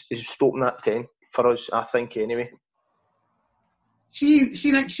 What is stopping that 10 for us, I think, anyway. See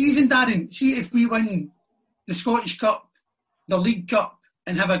next season, Darren, see if we win the Scottish Cup, the League Cup,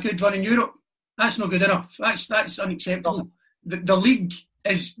 and have a good run in Europe. That's not good enough. That's unacceptable. The league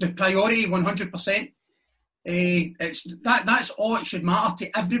is the priority, 100%. That's all it should matter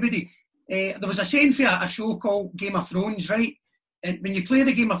to everybody. There was a saying for a show called Game of Thrones, right? And when you play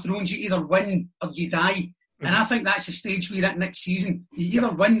the Game of Thrones, you either win or you die. Mm-hmm. And I think that's the stage we're at next season. You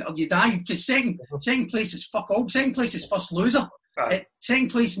either win or you die, because second place is fuck all. Second place is first loser. Right. Second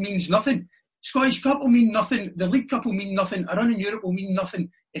place means nothing. Scottish Cup will mean nothing. The League Cup will mean nothing. A run in Europe will mean nothing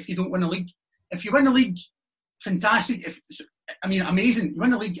if you don't win a league. If you win the league, fantastic. Amazing. You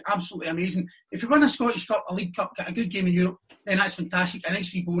win the league, absolutely amazing. If you win a Scottish Cup, a League Cup, get a good game in Europe, then that's fantastic. A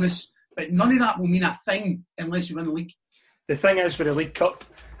nice wee bonus. But none of that will mean a thing unless you win the league. The thing is with the League Cup,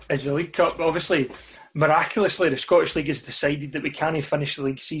 obviously, miraculously, the Scottish League has decided that we can't finish the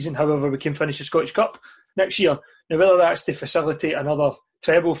league season. However, we can finish the Scottish Cup next year. Now, whether that's to facilitate another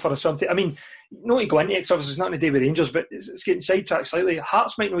treble for something. I mean, not to go into it, because obviously it's nothing to do with Rangers, but it's getting sidetracked slightly.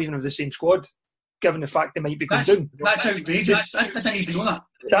 Hearts might not even have the same squad, given the fact they might be going down. That's outrageous. I didn't even know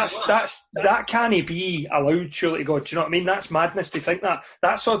that. That can't be allowed, surely to God. Do you know what I mean? That's madness to think that.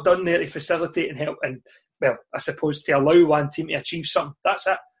 That's all done there to facilitate and help, and, well, I suppose to allow one team to achieve something. That's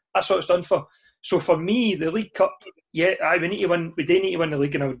it. That's what it's done for. So for me, the League Cup, we need to win. We do need to win the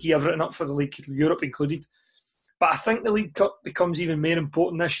league, and I would give everything up for the league, Europe included. But I think the League Cup becomes even more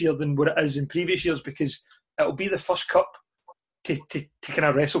important this year than what it is in previous years, because it'll be the first cup to kind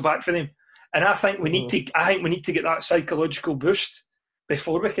of wrestle back for them. And I think we need to get that psychological boost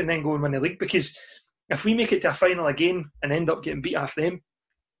before we can then go and win the league. Because if we make it to a final again and end up getting beat after them,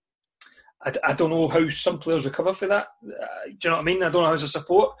 I don't know how some players recover for that. Do you know what I mean? I don't know how as a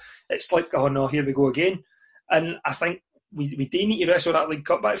support. It's like, oh no, here we go again. And I think we do need to wrestle that League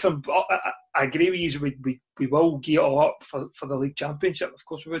Cup back from. I agree with you. We will gear it all up for the league championship. Of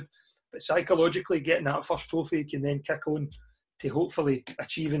course we would. But psychologically, getting that first trophy can then kick on to hopefully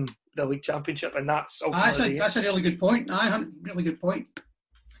achieving the league championship, and that's ultimately that's a really good point. Really good point.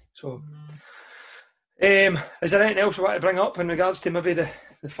 So, is there anything else we want to bring up in regards to maybe the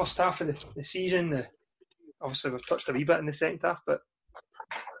first half of the season? Obviously, we've touched a wee bit in the second half, but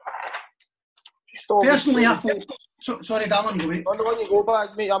personally, I thought. Sorry, Darren, you go, mate. On the one you go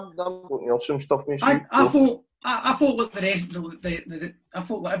back, mate. I'm looking at some stuff, mate. I thought like the rest, I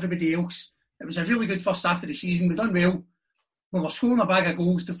thought like everybody else, it was a really good first half of the season. We done well. We were scoring a bag of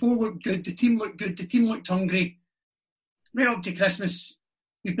goals. The four looked good. The team looked good. The team looked hungry. Right up to Christmas,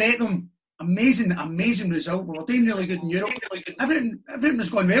 we bet them. Amazing result. We were doing really good in Europe. Everything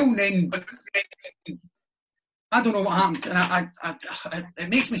was going well, and then I don't know what happened, and it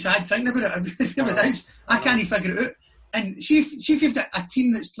makes me sad thinking about it. It really does. I can't figure it out. And see if you've got a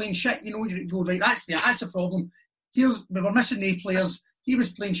team that's playing shit, you go, right, that's the problem. We were missing the players. He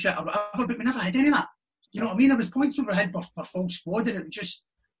was playing shit or whatever, but we never had any of that. You know what I mean? There was points where we had our full squad, and it just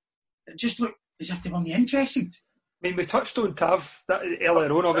looked as if they weren't interested. I mean, we touched on Tav that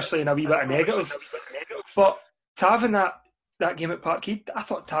earlier on, obviously, in a wee bit of negative. But Tav in that game at Parkhead, I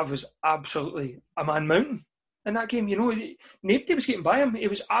thought Tav was absolutely a man mountain in that game. You know, nobody was getting by him. He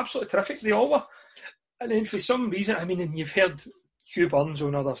was absolutely terrific. They all were. And then for some reason, I mean, and you've heard Hugh Burns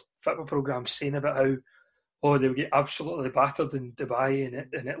on other football programmes saying about how, they would get absolutely battered in Dubai,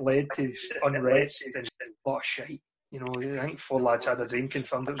 and it led to unrest and a lot of shite. You know, I think 4 lads had a dream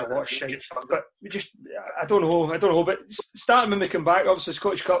confirmed. It was a lot of shite. But I don't know. But starting when we come back, obviously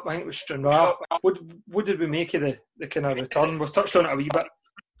Scottish Cup, I think it was Stranraer. What did we make of the kind of return? We've touched on it a wee bit.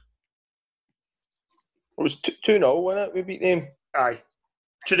 It was 2-0, wasn't it? We beat them. Aye.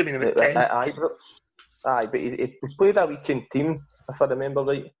 Should have been about 10. Aye, but we played a weekend team, if I remember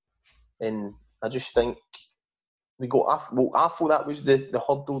right. And I just think I thought that was the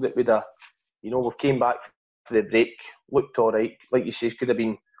hurdle that we'd have, we've came back for the break, looked alright, like you say, could have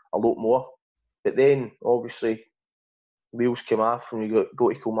been a lot more. But then, obviously, wheels came off and we go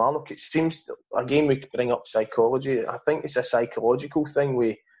to Kilmarnock. It seems, again, we bring up psychology. I think it's a psychological thing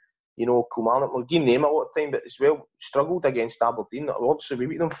with, Kilmarnock. We'll give them a lot of time, but as well, struggled against Aberdeen. Obviously, we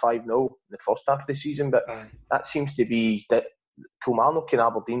beat them 5-0 in the first half of the season, but that seems to be, that Kilmarnock and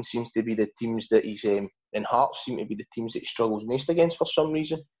Aberdeen seems to be the teams that he's, and Hearts seem to be the teams that he struggles most against for some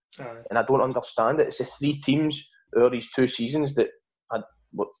reason. And I don't understand it. It's the 3 teams over these 2 seasons that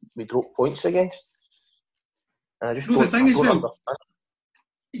we dropped points against. And I just don't understand.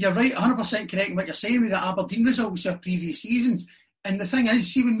 You're right, 100% correct in what you're saying with the Aberdeen results of previous seasons. And the thing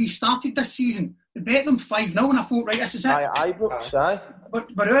is, see, when we started this season, we bet them 5-0, and I thought, right, this is it. Aye.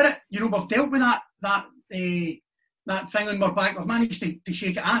 But out it, we've dealt with that thing on our back. We've managed to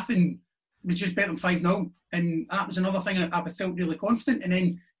shake it off, and we just bet them 5-0. And that was another thing I felt really confident. And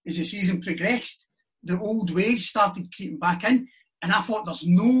then as the season progressed, the old ways started creeping back in. And I thought, there's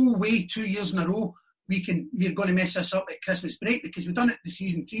no way 2 years in a row we're going to mess this up at Christmas break, because we've done it the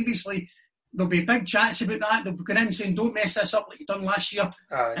season previously. There'll be big chats about that. They'll be going in saying, don't mess this up like you've done last year.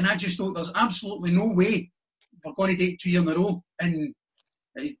 And I just thought, there's absolutely no way we're going to do it 2 years in a row. And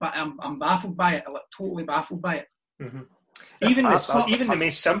I'm baffled by it. I'm totally baffled by it. Mm-hmm. Even the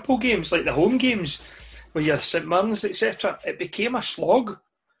most simple games, like the home games, where you're St Mirren's, etc., it became a slog. Do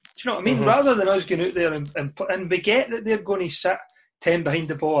you know what I mean? Mm-hmm. Rather than us going out there and we get that they're going to sit 10 behind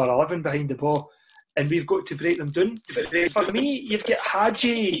the ball or 11 behind the ball, and we've got to break them down. For me, you've got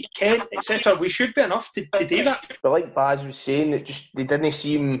Hadji, Kent, etc. We should be enough to do that. But like Baz was saying, they didn't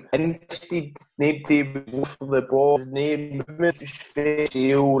seem interested. Nobody was for the ball. Movement just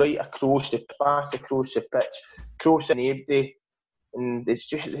fail right across the back, across the pitch, across the nobody, and they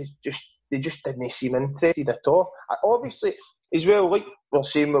just didn't seem interested at all. Obviously, as well, like were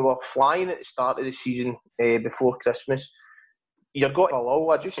saying we were flying at the start of the season before Christmas. You're got a lull. A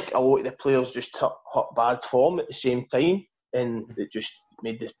lot of the players just hit bad form at the same time, and it just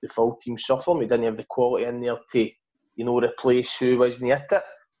made the full team suffer. We didn't have the quality in there to, replace who wasn't at it.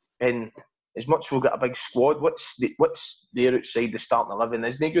 And as much as we've got a big squad, what's there outside the starting 11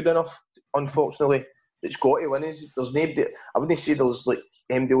 isn't good enough, unfortunately. It's got to win. There's nobody. I wouldn't say there's like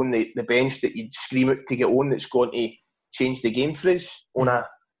MD on the bench that you'd scream out to get on that's going to change the game for us on a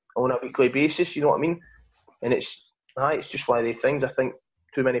weekly basis. You know what I mean? And it's just one of the things. I think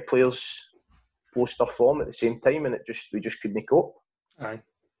too many players post their form at the same time, and we just couldn't cope. Aye.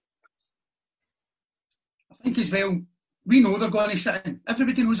 I think as well, we know they're going to sit in.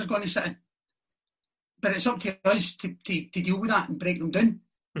 Everybody knows they're going to sit in, but it's up to us to deal with that and break them down.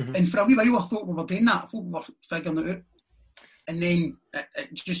 Mm-hmm. And for a wee while, I thought we were doing that. I thought we were figuring it out. And then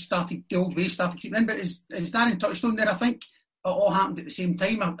it just started, the old way started creeping in. But as Darren touched on there, I think it all happened at the same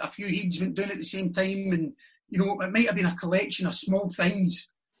time. A few heads went down at the same time. And, it might have been a collection of small things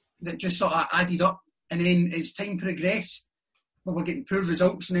that just sort of added up. And then as time progressed, we were getting poor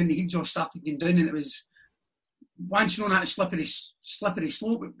results. And then the heads all started going down. And it was, once you're on that slippery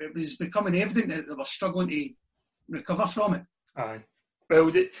slope, it was becoming evident that they were struggling to recover from it. Aye. Well,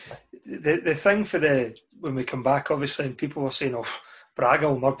 the thing for when we come back, obviously, and people were saying, Braga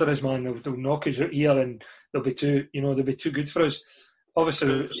will murder us, man. They'll knock us out here, and they'll be too good for us.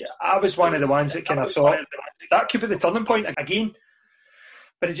 Obviously, I was one of the ones that kind of thought that could be the turning point again,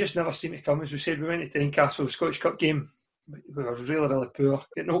 but it just never seemed to come. As we said, we went to Tynecastle Scottish Cup game. We were really, really poor,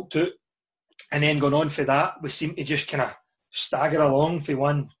 getting knocked out, and then going on for that, we seemed to just kind of stagger along from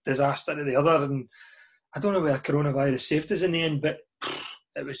one disaster to the other. And I don't know where coronavirus saved us in the end, but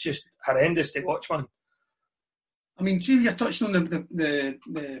it was just horrendous to watch, man. I mean, see, you're touching on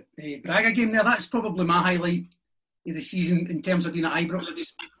the Braga game there. That's probably my highlight of the season in terms of being at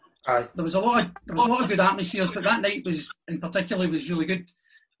Ibrox. Aye. There was a lot of good atmospheres, but that night was really good.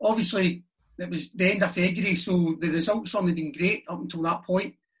 Obviously, it was the end of February, so the results weren't been great up until that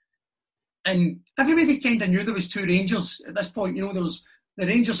point. And everybody kind of knew there was two Rangers at this point. There was the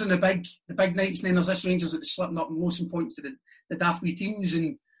Rangers in the big nights, and then there's this Rangers that was slipping up and losing points to the daft wee teams,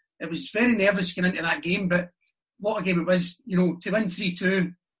 and it was very nervous going into that game. But what a game it was! To win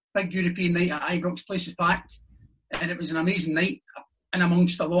 3-2, big European night at Ibrox, place was packed, and it was an amazing night. And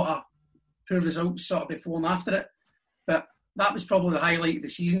amongst a lot of poor results sort of before and after it, but that was probably the highlight of the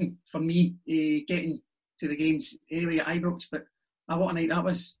season for me, getting to the games anyway at Ibrox. But what a night that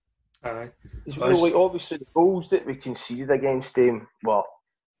was! Aye. Obviously the goals that we conceded against them were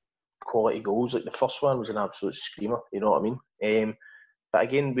quality goals. Like the first one was an absolute screamer, you know what I mean? But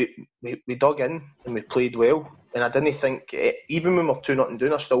again, we dug in and we played well. And I didn't think, even when we were 2-0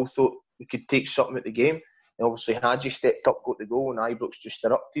 down, I still thought we could take something out the game. And obviously Hadji stepped up, got the goal, and Ibrox just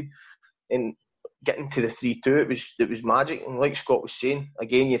erupted. And getting to the 3-2, it was magic. And like Scott was saying,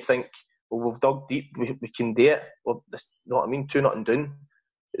 again, you think, well, we've dug deep, we can do it. Well, you know what I mean? 2-0 down.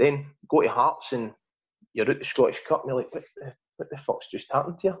 But then go to Hearts and you're out the Scottish Cup and you're like, what the fuck's just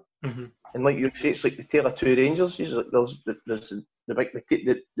happened here? Mm-hmm. And like you say, it's like the tale of two Rangers. There's the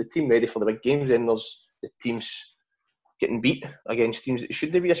team ready for the big games, and there's the teams getting beat against teams that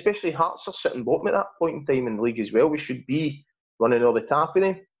shouldn't be. Especially Hearts are sitting bottom at that point in time in the league as well. We should be running all the tap of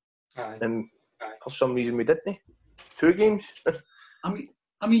them. And for some reason we didn't. 2 games. I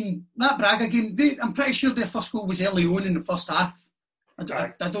mean that Braga game, I'm pretty sure their first goal was early on in the first half. I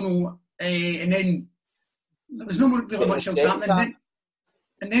don't know, and then there was no really much else happening.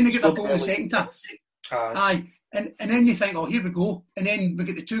 And then they get the goal in the second half. Aye, and then you think, here we go. And then we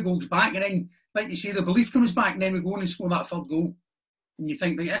get the 2 goals back, and then, like you say, the belief comes back, and then we go on and score that third goal. And you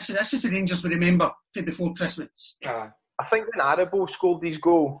think, this is the Rangers we remember before Christmas. I think when Aribo scored his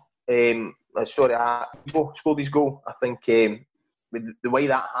goal, Aribo scored his goal, I think with the way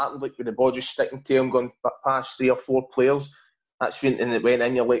that happened, like with the ball just sticking to him, going past 3 or 4 players, that's when it went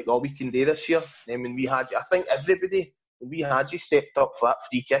in. You're like, we can do this here. And when I think everybody, when we had you stepped up for that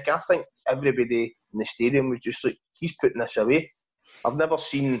free kick, I think everybody in the stadium was just like, he's putting this away. I've never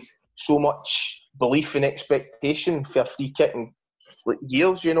seen so much belief and expectation for a free kick in like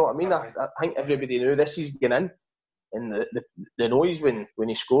years, you know what I mean? I think everybody knew this is getting in. And the noise when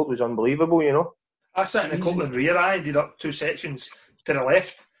he scored was unbelievable, you know. I sat in the Copeland rear. I ended up 2 sections to the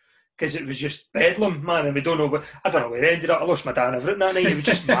left because it was just bedlam, man. And I don't know where it ended up. I lost my damn everything that night. It was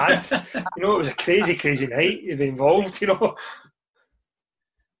just mad. It was a crazy, crazy night. You've been involved,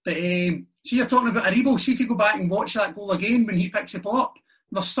 But see, you're talking about Aribo. See if you go back and watch that goal again when he picks the ball up.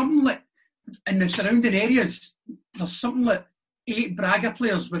 There's something like in the surrounding areas. There's something like 8 Braga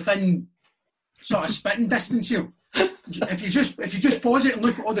players within sort of spitting distance here. if you just pause it and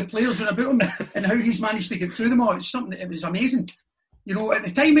look at all the players around about him and how he's managed to get through them all, it's something. It was amazing. You know, at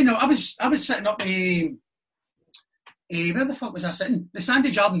the time, you know, I was sitting up where the fuck was I sitting? The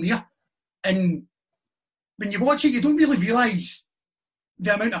Sandy Jardiniere, and when you watch it, you don't really realise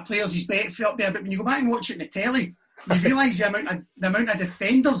the amount of players he's bet for up there. But when you go back and watch it in the telly, you realise the amount of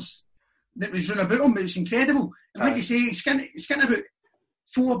defenders that was running about him. It's incredible. And like you say, it's getting about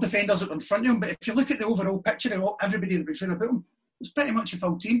 4 defenders that were in front of him. But if you look at the overall picture of everybody that was running about him, it's pretty much a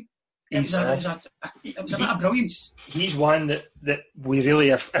full team. It was a bit of brilliance. He's one that we really,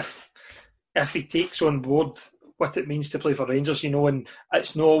 if he takes on board what it means to play for Rangers, you know, and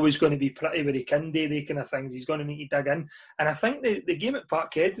it's not always going to be pretty where he can do they kind of things. He's going to need to dig in. And I think the game at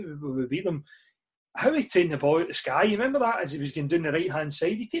Parkhead, we beat them, how he turned the ball out the sky. You remember that as he was going down the right-hand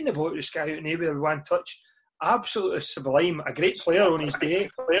side? He turned the ball out the sky out in everywhere with one touch. Absolutely sublime. A great player on his day.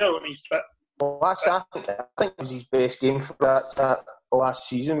 Well, I think it was his best game for that last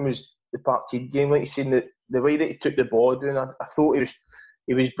season was the Parkhead game. Like you said, the way that he took the ball down, I thought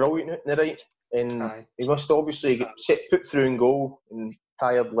he was brilliant out in the right. And he must obviously get put through in goal and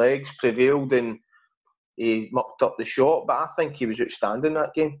tired legs prevailed and he mucked up the shot. But I think he was outstanding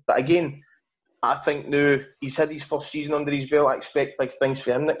that game. But again, I think now he's had his first season under his belt. I expect big things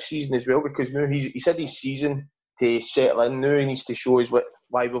for him next season as well, because now he's had his season to settle in. Now he needs to show us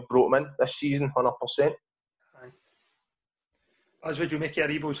why we've brought him in this season, 100%. As would you make it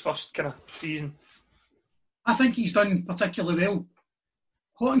Aribo's first kind of season? I think he's done particularly well.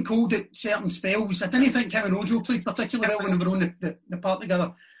 Hot and cold at certain spells. I didn't think him and Ojo played particularly well when they were on the part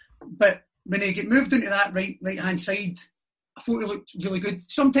together. But when he get moved into that right-hand side, I thought he looked really good.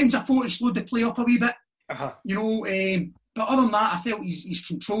 Sometimes I thought he slowed the play up a wee bit. You know, but other than that, I felt his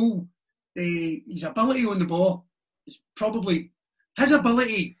control, his ability on the ball is probably... His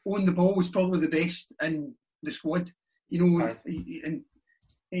ability on the ball was probably the best in the squad. You know,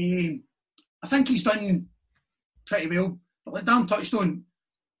 and I think he's done pretty well. But like Dan touched on,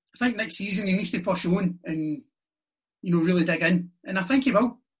 I think next season he needs to push on and, you know, really dig in. And I think he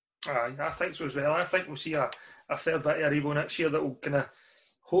will. I think so as well. I think we'll see a fair bit of Aribo next year that will kind of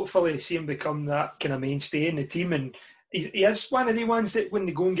hopefully see him become that kind of mainstay in the team. And he is one of the ones that when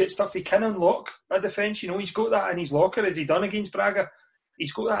they go and get stuff, he can unlock a defence. You know, he's got that in his locker, as he done against Braga.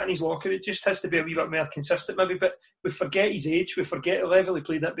 He's got that in his locker. It just has to be a wee bit more consistent maybe. But we forget his age. We forget the level he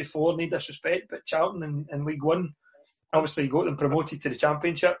played at before. No disrespect, but Charlton in League One, obviously got them promoted to the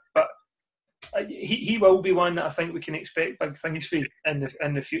Championship. But he will be one that I think we can expect big things for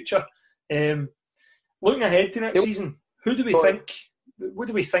in the future. Looking ahead to next season, who do we think? What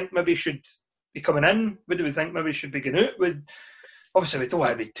do we think maybe should be coming in? What do we think maybe should be going out? Obviously, we don't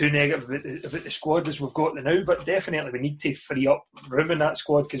want to be too negative about the squad as we've got now, but definitely we need to free up room in that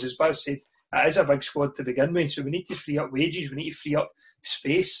squad because, as Baz said, it is a big squad to begin with. So we need to free up wages, we need to free up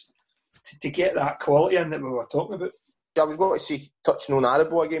space to get that quality in that we were talking about. I was going to say, touching on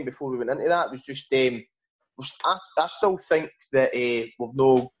Aribo again before we went into that, it was just I still think that we've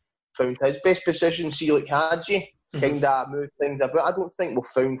not found his best position. See, like Hadji kind of moved things about. I don't think we've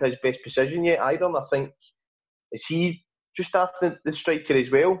found his best position yet either. And I think, is he just after the striker as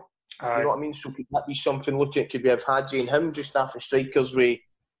well? You know what I mean? So could that be something looking at? Could we have Hadji and him just after strikers with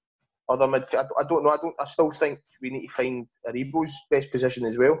other midfield? I don't know. I still think we need to find Aribo's best position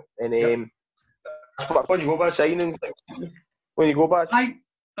as well. And when you go back signing, when you go back,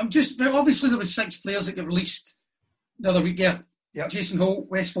 I'm just obviously there was 6 players that got released the other week. Yeah, Jason Holt,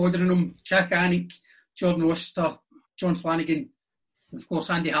 Wes Foderingham, Jack Anik, Jordan Roster, John Flanagan, and of course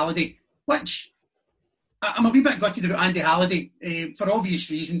Andy Halliday. Which I'm a wee bit gutted about Andy Halliday for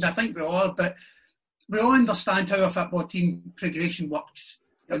obvious reasons. I think we are, but we all understand how a football team progression works,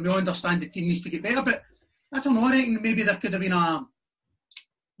 and we all understand the team needs to get better. But I don't know. I reckon maybe there could have been a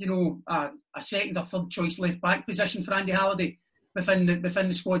second or third choice left back position for Andy Halliday within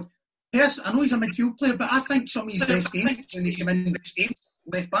the squad. I know he's a midfield player, but I think some of his best games when he came in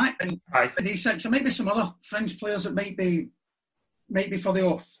left back and day 6, there might be some other fringe players that might be further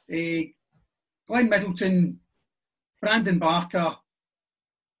off. Glenn Middleton, Brandon Barker,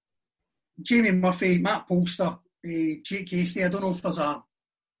 Jamie Murphy, Matt Polster, Jake Hasty. I don't know if there's a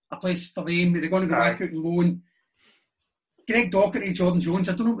place for them. They're going to go back out and loan. Greg Docherty, Jordan Jones,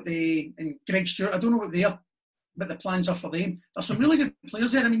 I don't know and Greg Stewart, I don't know what the plans are for them. There's some really good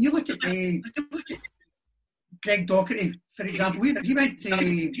players there. I mean, you look at Greg Docherty, for example. He went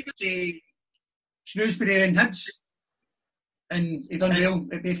to Shrewsbury and Hibs, and he done well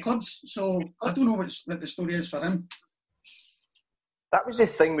at both clubs. So I don't know what the story is for him. That was the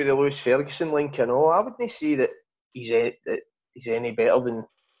thing with the Lewis Ferguson link. I know. I wouldn't say that he's any better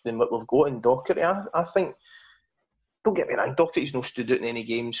than what we've got in Docherty. I think don't get me wrong, Docherty's not stood out in any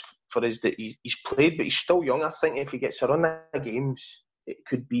games for us that he's played, but he's still young. I think if he gets a run of games, it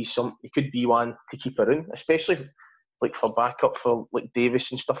could be one to keep around, especially like for backup for like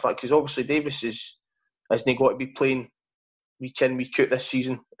Davis and stuff like that. Because obviously Davis hasn't got to be playing week in, week out this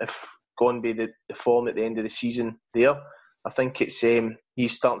season if going by the form at the end of the season there. I think it's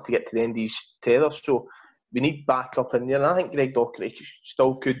he's starting to get to the end of his tether, so we need backup in there. And I think Greg Docherty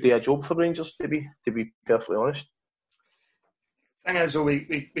still could do a job for Rangers, to be perfectly honest. Thing is, though, with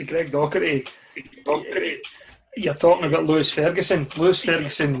Greg Docherty, you're talking about Lewis Ferguson. Lewis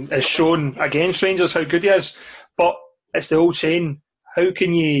Ferguson has shown against Rangers how good he is, but it's the old saying: how do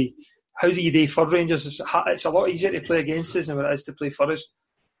you do for Rangers? It's a lot easier to play against us than it is to play for us.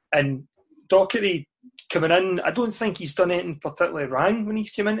 And Docherty coming in, I don't think he's done anything particularly wrong when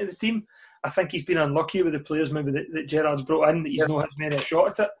he's come into the team. I think he's been unlucky with the players maybe that Gerrard's brought in, that he's not had many a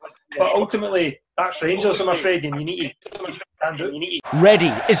shot at it. But ultimately, that's Rangers, I'm afraid, and you need to stand out.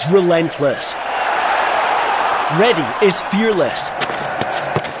 Ready is relentless. Ready is fearless.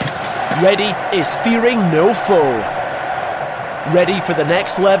 Ready is fearing no foe. Ready for the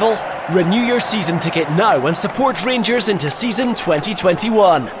next level? Renew your season ticket now and support Rangers into season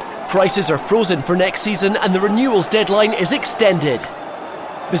 2021. Prices are frozen for next season and the renewals deadline is extended.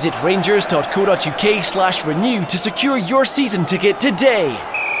 Visit rangers.co.uk/renew to secure your season ticket today.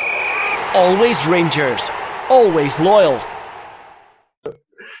 Always Rangers. Always loyal.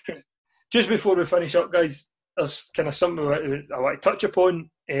 Just before we finish up, guys, there's kind of something I want to touch upon.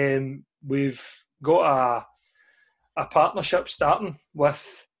 We've got a partnership starting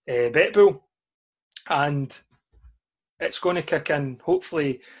with BetBull, and it's going to kick in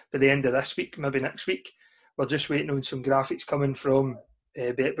hopefully by the end of this week, maybe next week. We're just waiting on some graphics coming from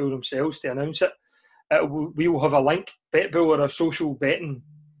BetBull themselves to announce it. We will have a link. BetBull are a social betting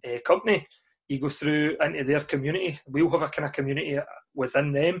company. You go through into their community. We'll have a kind of community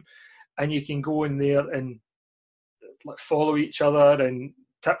within them, and you can go in there and follow each other and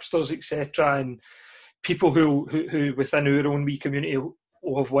tipsters, etc. And people who within our own wee community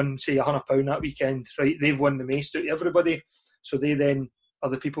will have won, say, £100 that weekend. Right, they've won the most out of everybody. So they then are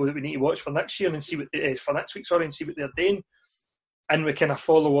the people that we need to watch for next year and see what for next week. And see what they're doing. And we kind of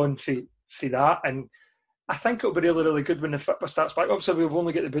follow on for that. And I think it'll be really, really good when the football starts back. Obviously, we've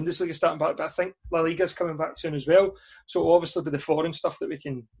only got the Bundesliga starting back, but I think La Liga's coming back soon as well. So it'll obviously be the foreign stuff that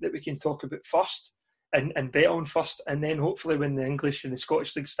we can talk about first and bet on first. And then hopefully when the English and the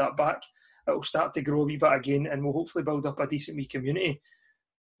Scottish leagues start back, it'll start to grow a wee bit again, and we'll hopefully build up a decent wee community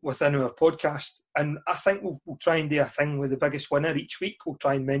within our podcast. And I think we'll try and do a thing with the biggest winner each week. We'll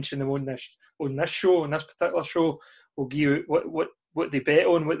try and mention them on this show, on this particular show. We'll give you what they bet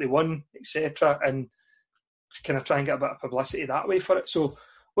on, what they won, etc., and kind of try and get a bit of publicity that way for it. So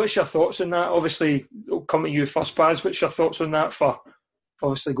what's your thoughts on that? Obviously, it'll come at you first, Paz. What's your thoughts on that for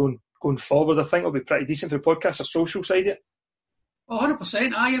obviously going forward? I think it'll be pretty decent for the podcast, a social side of it.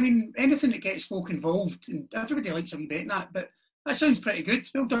 100%. I mean, anything that gets folk involved, and everybody likes a wee bet in that, but that sounds pretty good.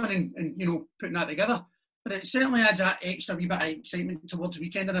 Well done in putting that together. But it certainly adds that extra wee bit of excitement towards the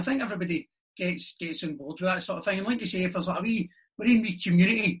weekend, and I think everybody gets involved with that sort of thing. And like you say, if there's like we're in wee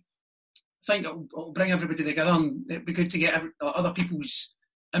community, I think it'll bring everybody together, and it'd be good to get other people's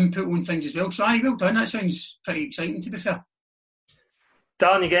input on things as well. So well done. That sounds pretty exciting, to be fair.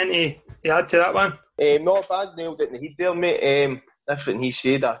 Dan, you get anything to add to that one? No, Baz nailed it in the heat there, mate. Everything he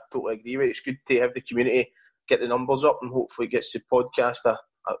said, I totally agree with. It's good to have the community get the numbers up, and hopefully gets the podcast a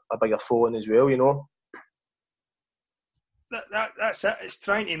bigger following as well, you know. That's it. It's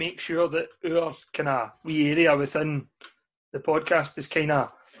trying to make sure that our kind of wee area within the podcast is kind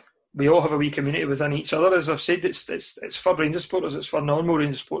of, we all have a wee community within each other. As I've said, it's for Rangers supporters, it's for normal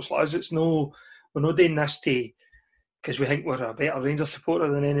Rangers supporters like us. We're not doing this because we think we're a better Rangers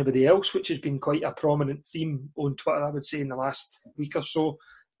supporter than anybody else, which has been quite a prominent theme on Twitter, I would say, in the last week or so.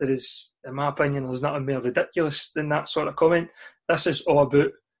 There is, in my opinion, there's nothing more ridiculous than that sort of comment. This is all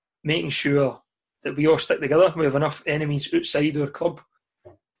about making sure that we all stick together. We have enough enemies outside our club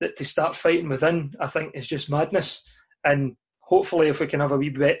that to start fighting within, I think, is just madness. And hopefully, if we can have a wee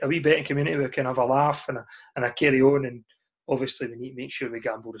betting community, we can have a laugh and a carry on. And obviously, we need to make sure we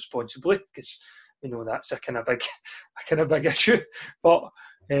gamble responsibly, because we know that's a kind of big issue. But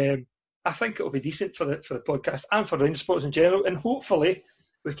I think it'll be decent for the podcast and for Rangers sports in general. And hopefully,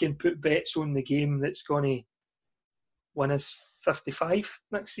 we can put bets on the game that's going to win us 55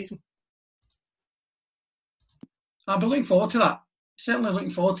 next season. I'll be looking forward to that. Certainly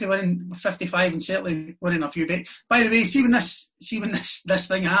looking forward to winning 55 and certainly winning a few bets. By the way, see when this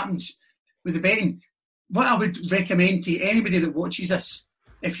thing happens with the betting, what I would recommend to anybody that watches this,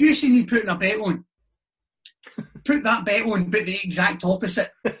 if you see me putting a bet on put that bet on, but the exact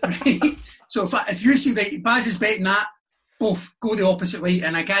opposite, right? So if you see, right, Baz is betting that, both go the opposite way,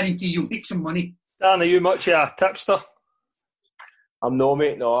 and I guarantee you'll make some money. Dan, are you much of a tipster? I'm no,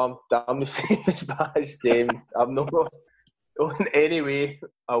 mate, no, I'm the same as Baz. I'm not in any way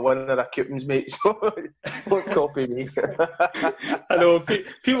a winner of coupons, mate, so don't copy me. I know,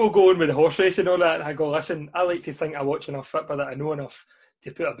 people go on with the horse race and all that, and I go, listen, I like to think I watch enough football that I know enough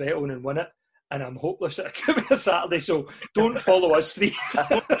to put a bet on and win it, and I'm hopeless at a coupon on Saturday, so don't follow us three.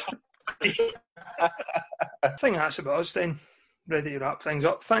 I think that's about us then. Ready to wrap things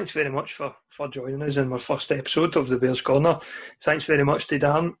up. Thanks very much for joining us in our first episode of the Bears Corner. Thanks very much to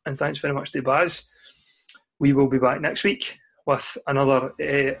Dan, and thanks very much to Baz. We will be back next week with another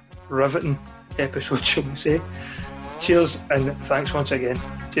riveting episode, shall we say. Cheers, and thanks once again.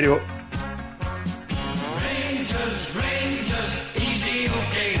 Cheerio. Rangers, easy,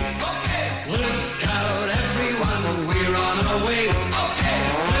 okay. Look out, everyone, we're on our way.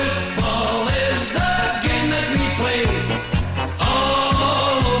 Football is the game that we play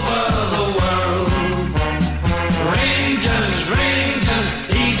all over the world. Rangers,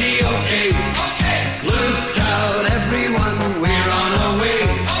 easy, okay. Look out, everyone, we're on our way.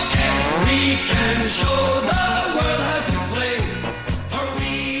 We can show the world how to play, for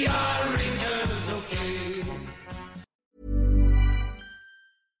we are Rangers, okay.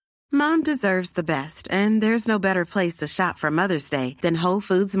 Mom deserves the best, and there's no better place to shop for Mother's Day than Whole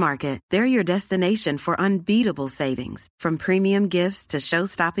Foods Market. They're your destination for unbeatable savings, from premium gifts to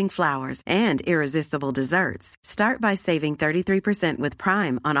show-stopping flowers and irresistible desserts. Start by saving 33% with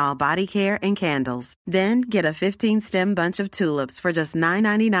Prime on all body care and candles. Then get a 15-stem bunch of tulips for just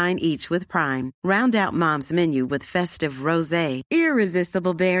 $9.99 each with Prime. Round out Mom's menu with festive rosé,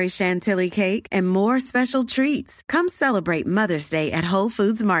 irresistible berry chantilly cake, and more special treats. Come celebrate Mother's Day at Whole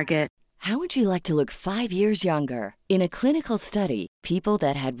Foods Market. How would you like to look 5 years younger? In a clinical study, people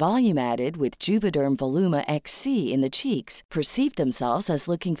that had volume added with Juvederm Voluma XC in the cheeks perceived themselves as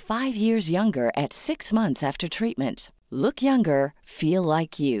looking 5 years younger at 6 months after treatment. Look younger, feel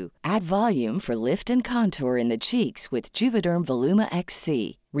like you. Add volume for lift and contour in the cheeks with Juvederm Voluma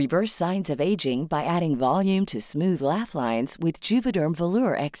XC. Reverse signs of aging by adding volume to smooth laugh lines with Juvederm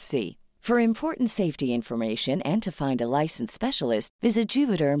Volure XC. For important safety information and to find a licensed specialist, visit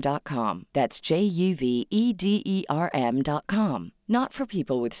Juvederm.com. That's JUVEDERM.com. Not for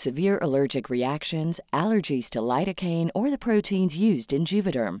people with severe allergic reactions, allergies to lidocaine, or the proteins used in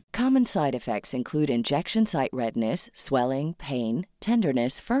Juvederm. Common side effects include injection site redness, swelling, pain,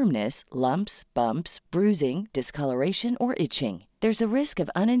 tenderness, firmness, lumps, bumps, bruising, discoloration, or itching. There's a risk of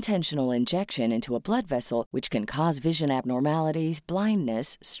unintentional injection into a blood vessel, which can cause vision abnormalities,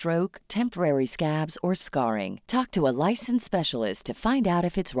 blindness, stroke, temporary scabs, or scarring. Talk to a licensed specialist to find out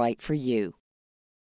if it's right for you.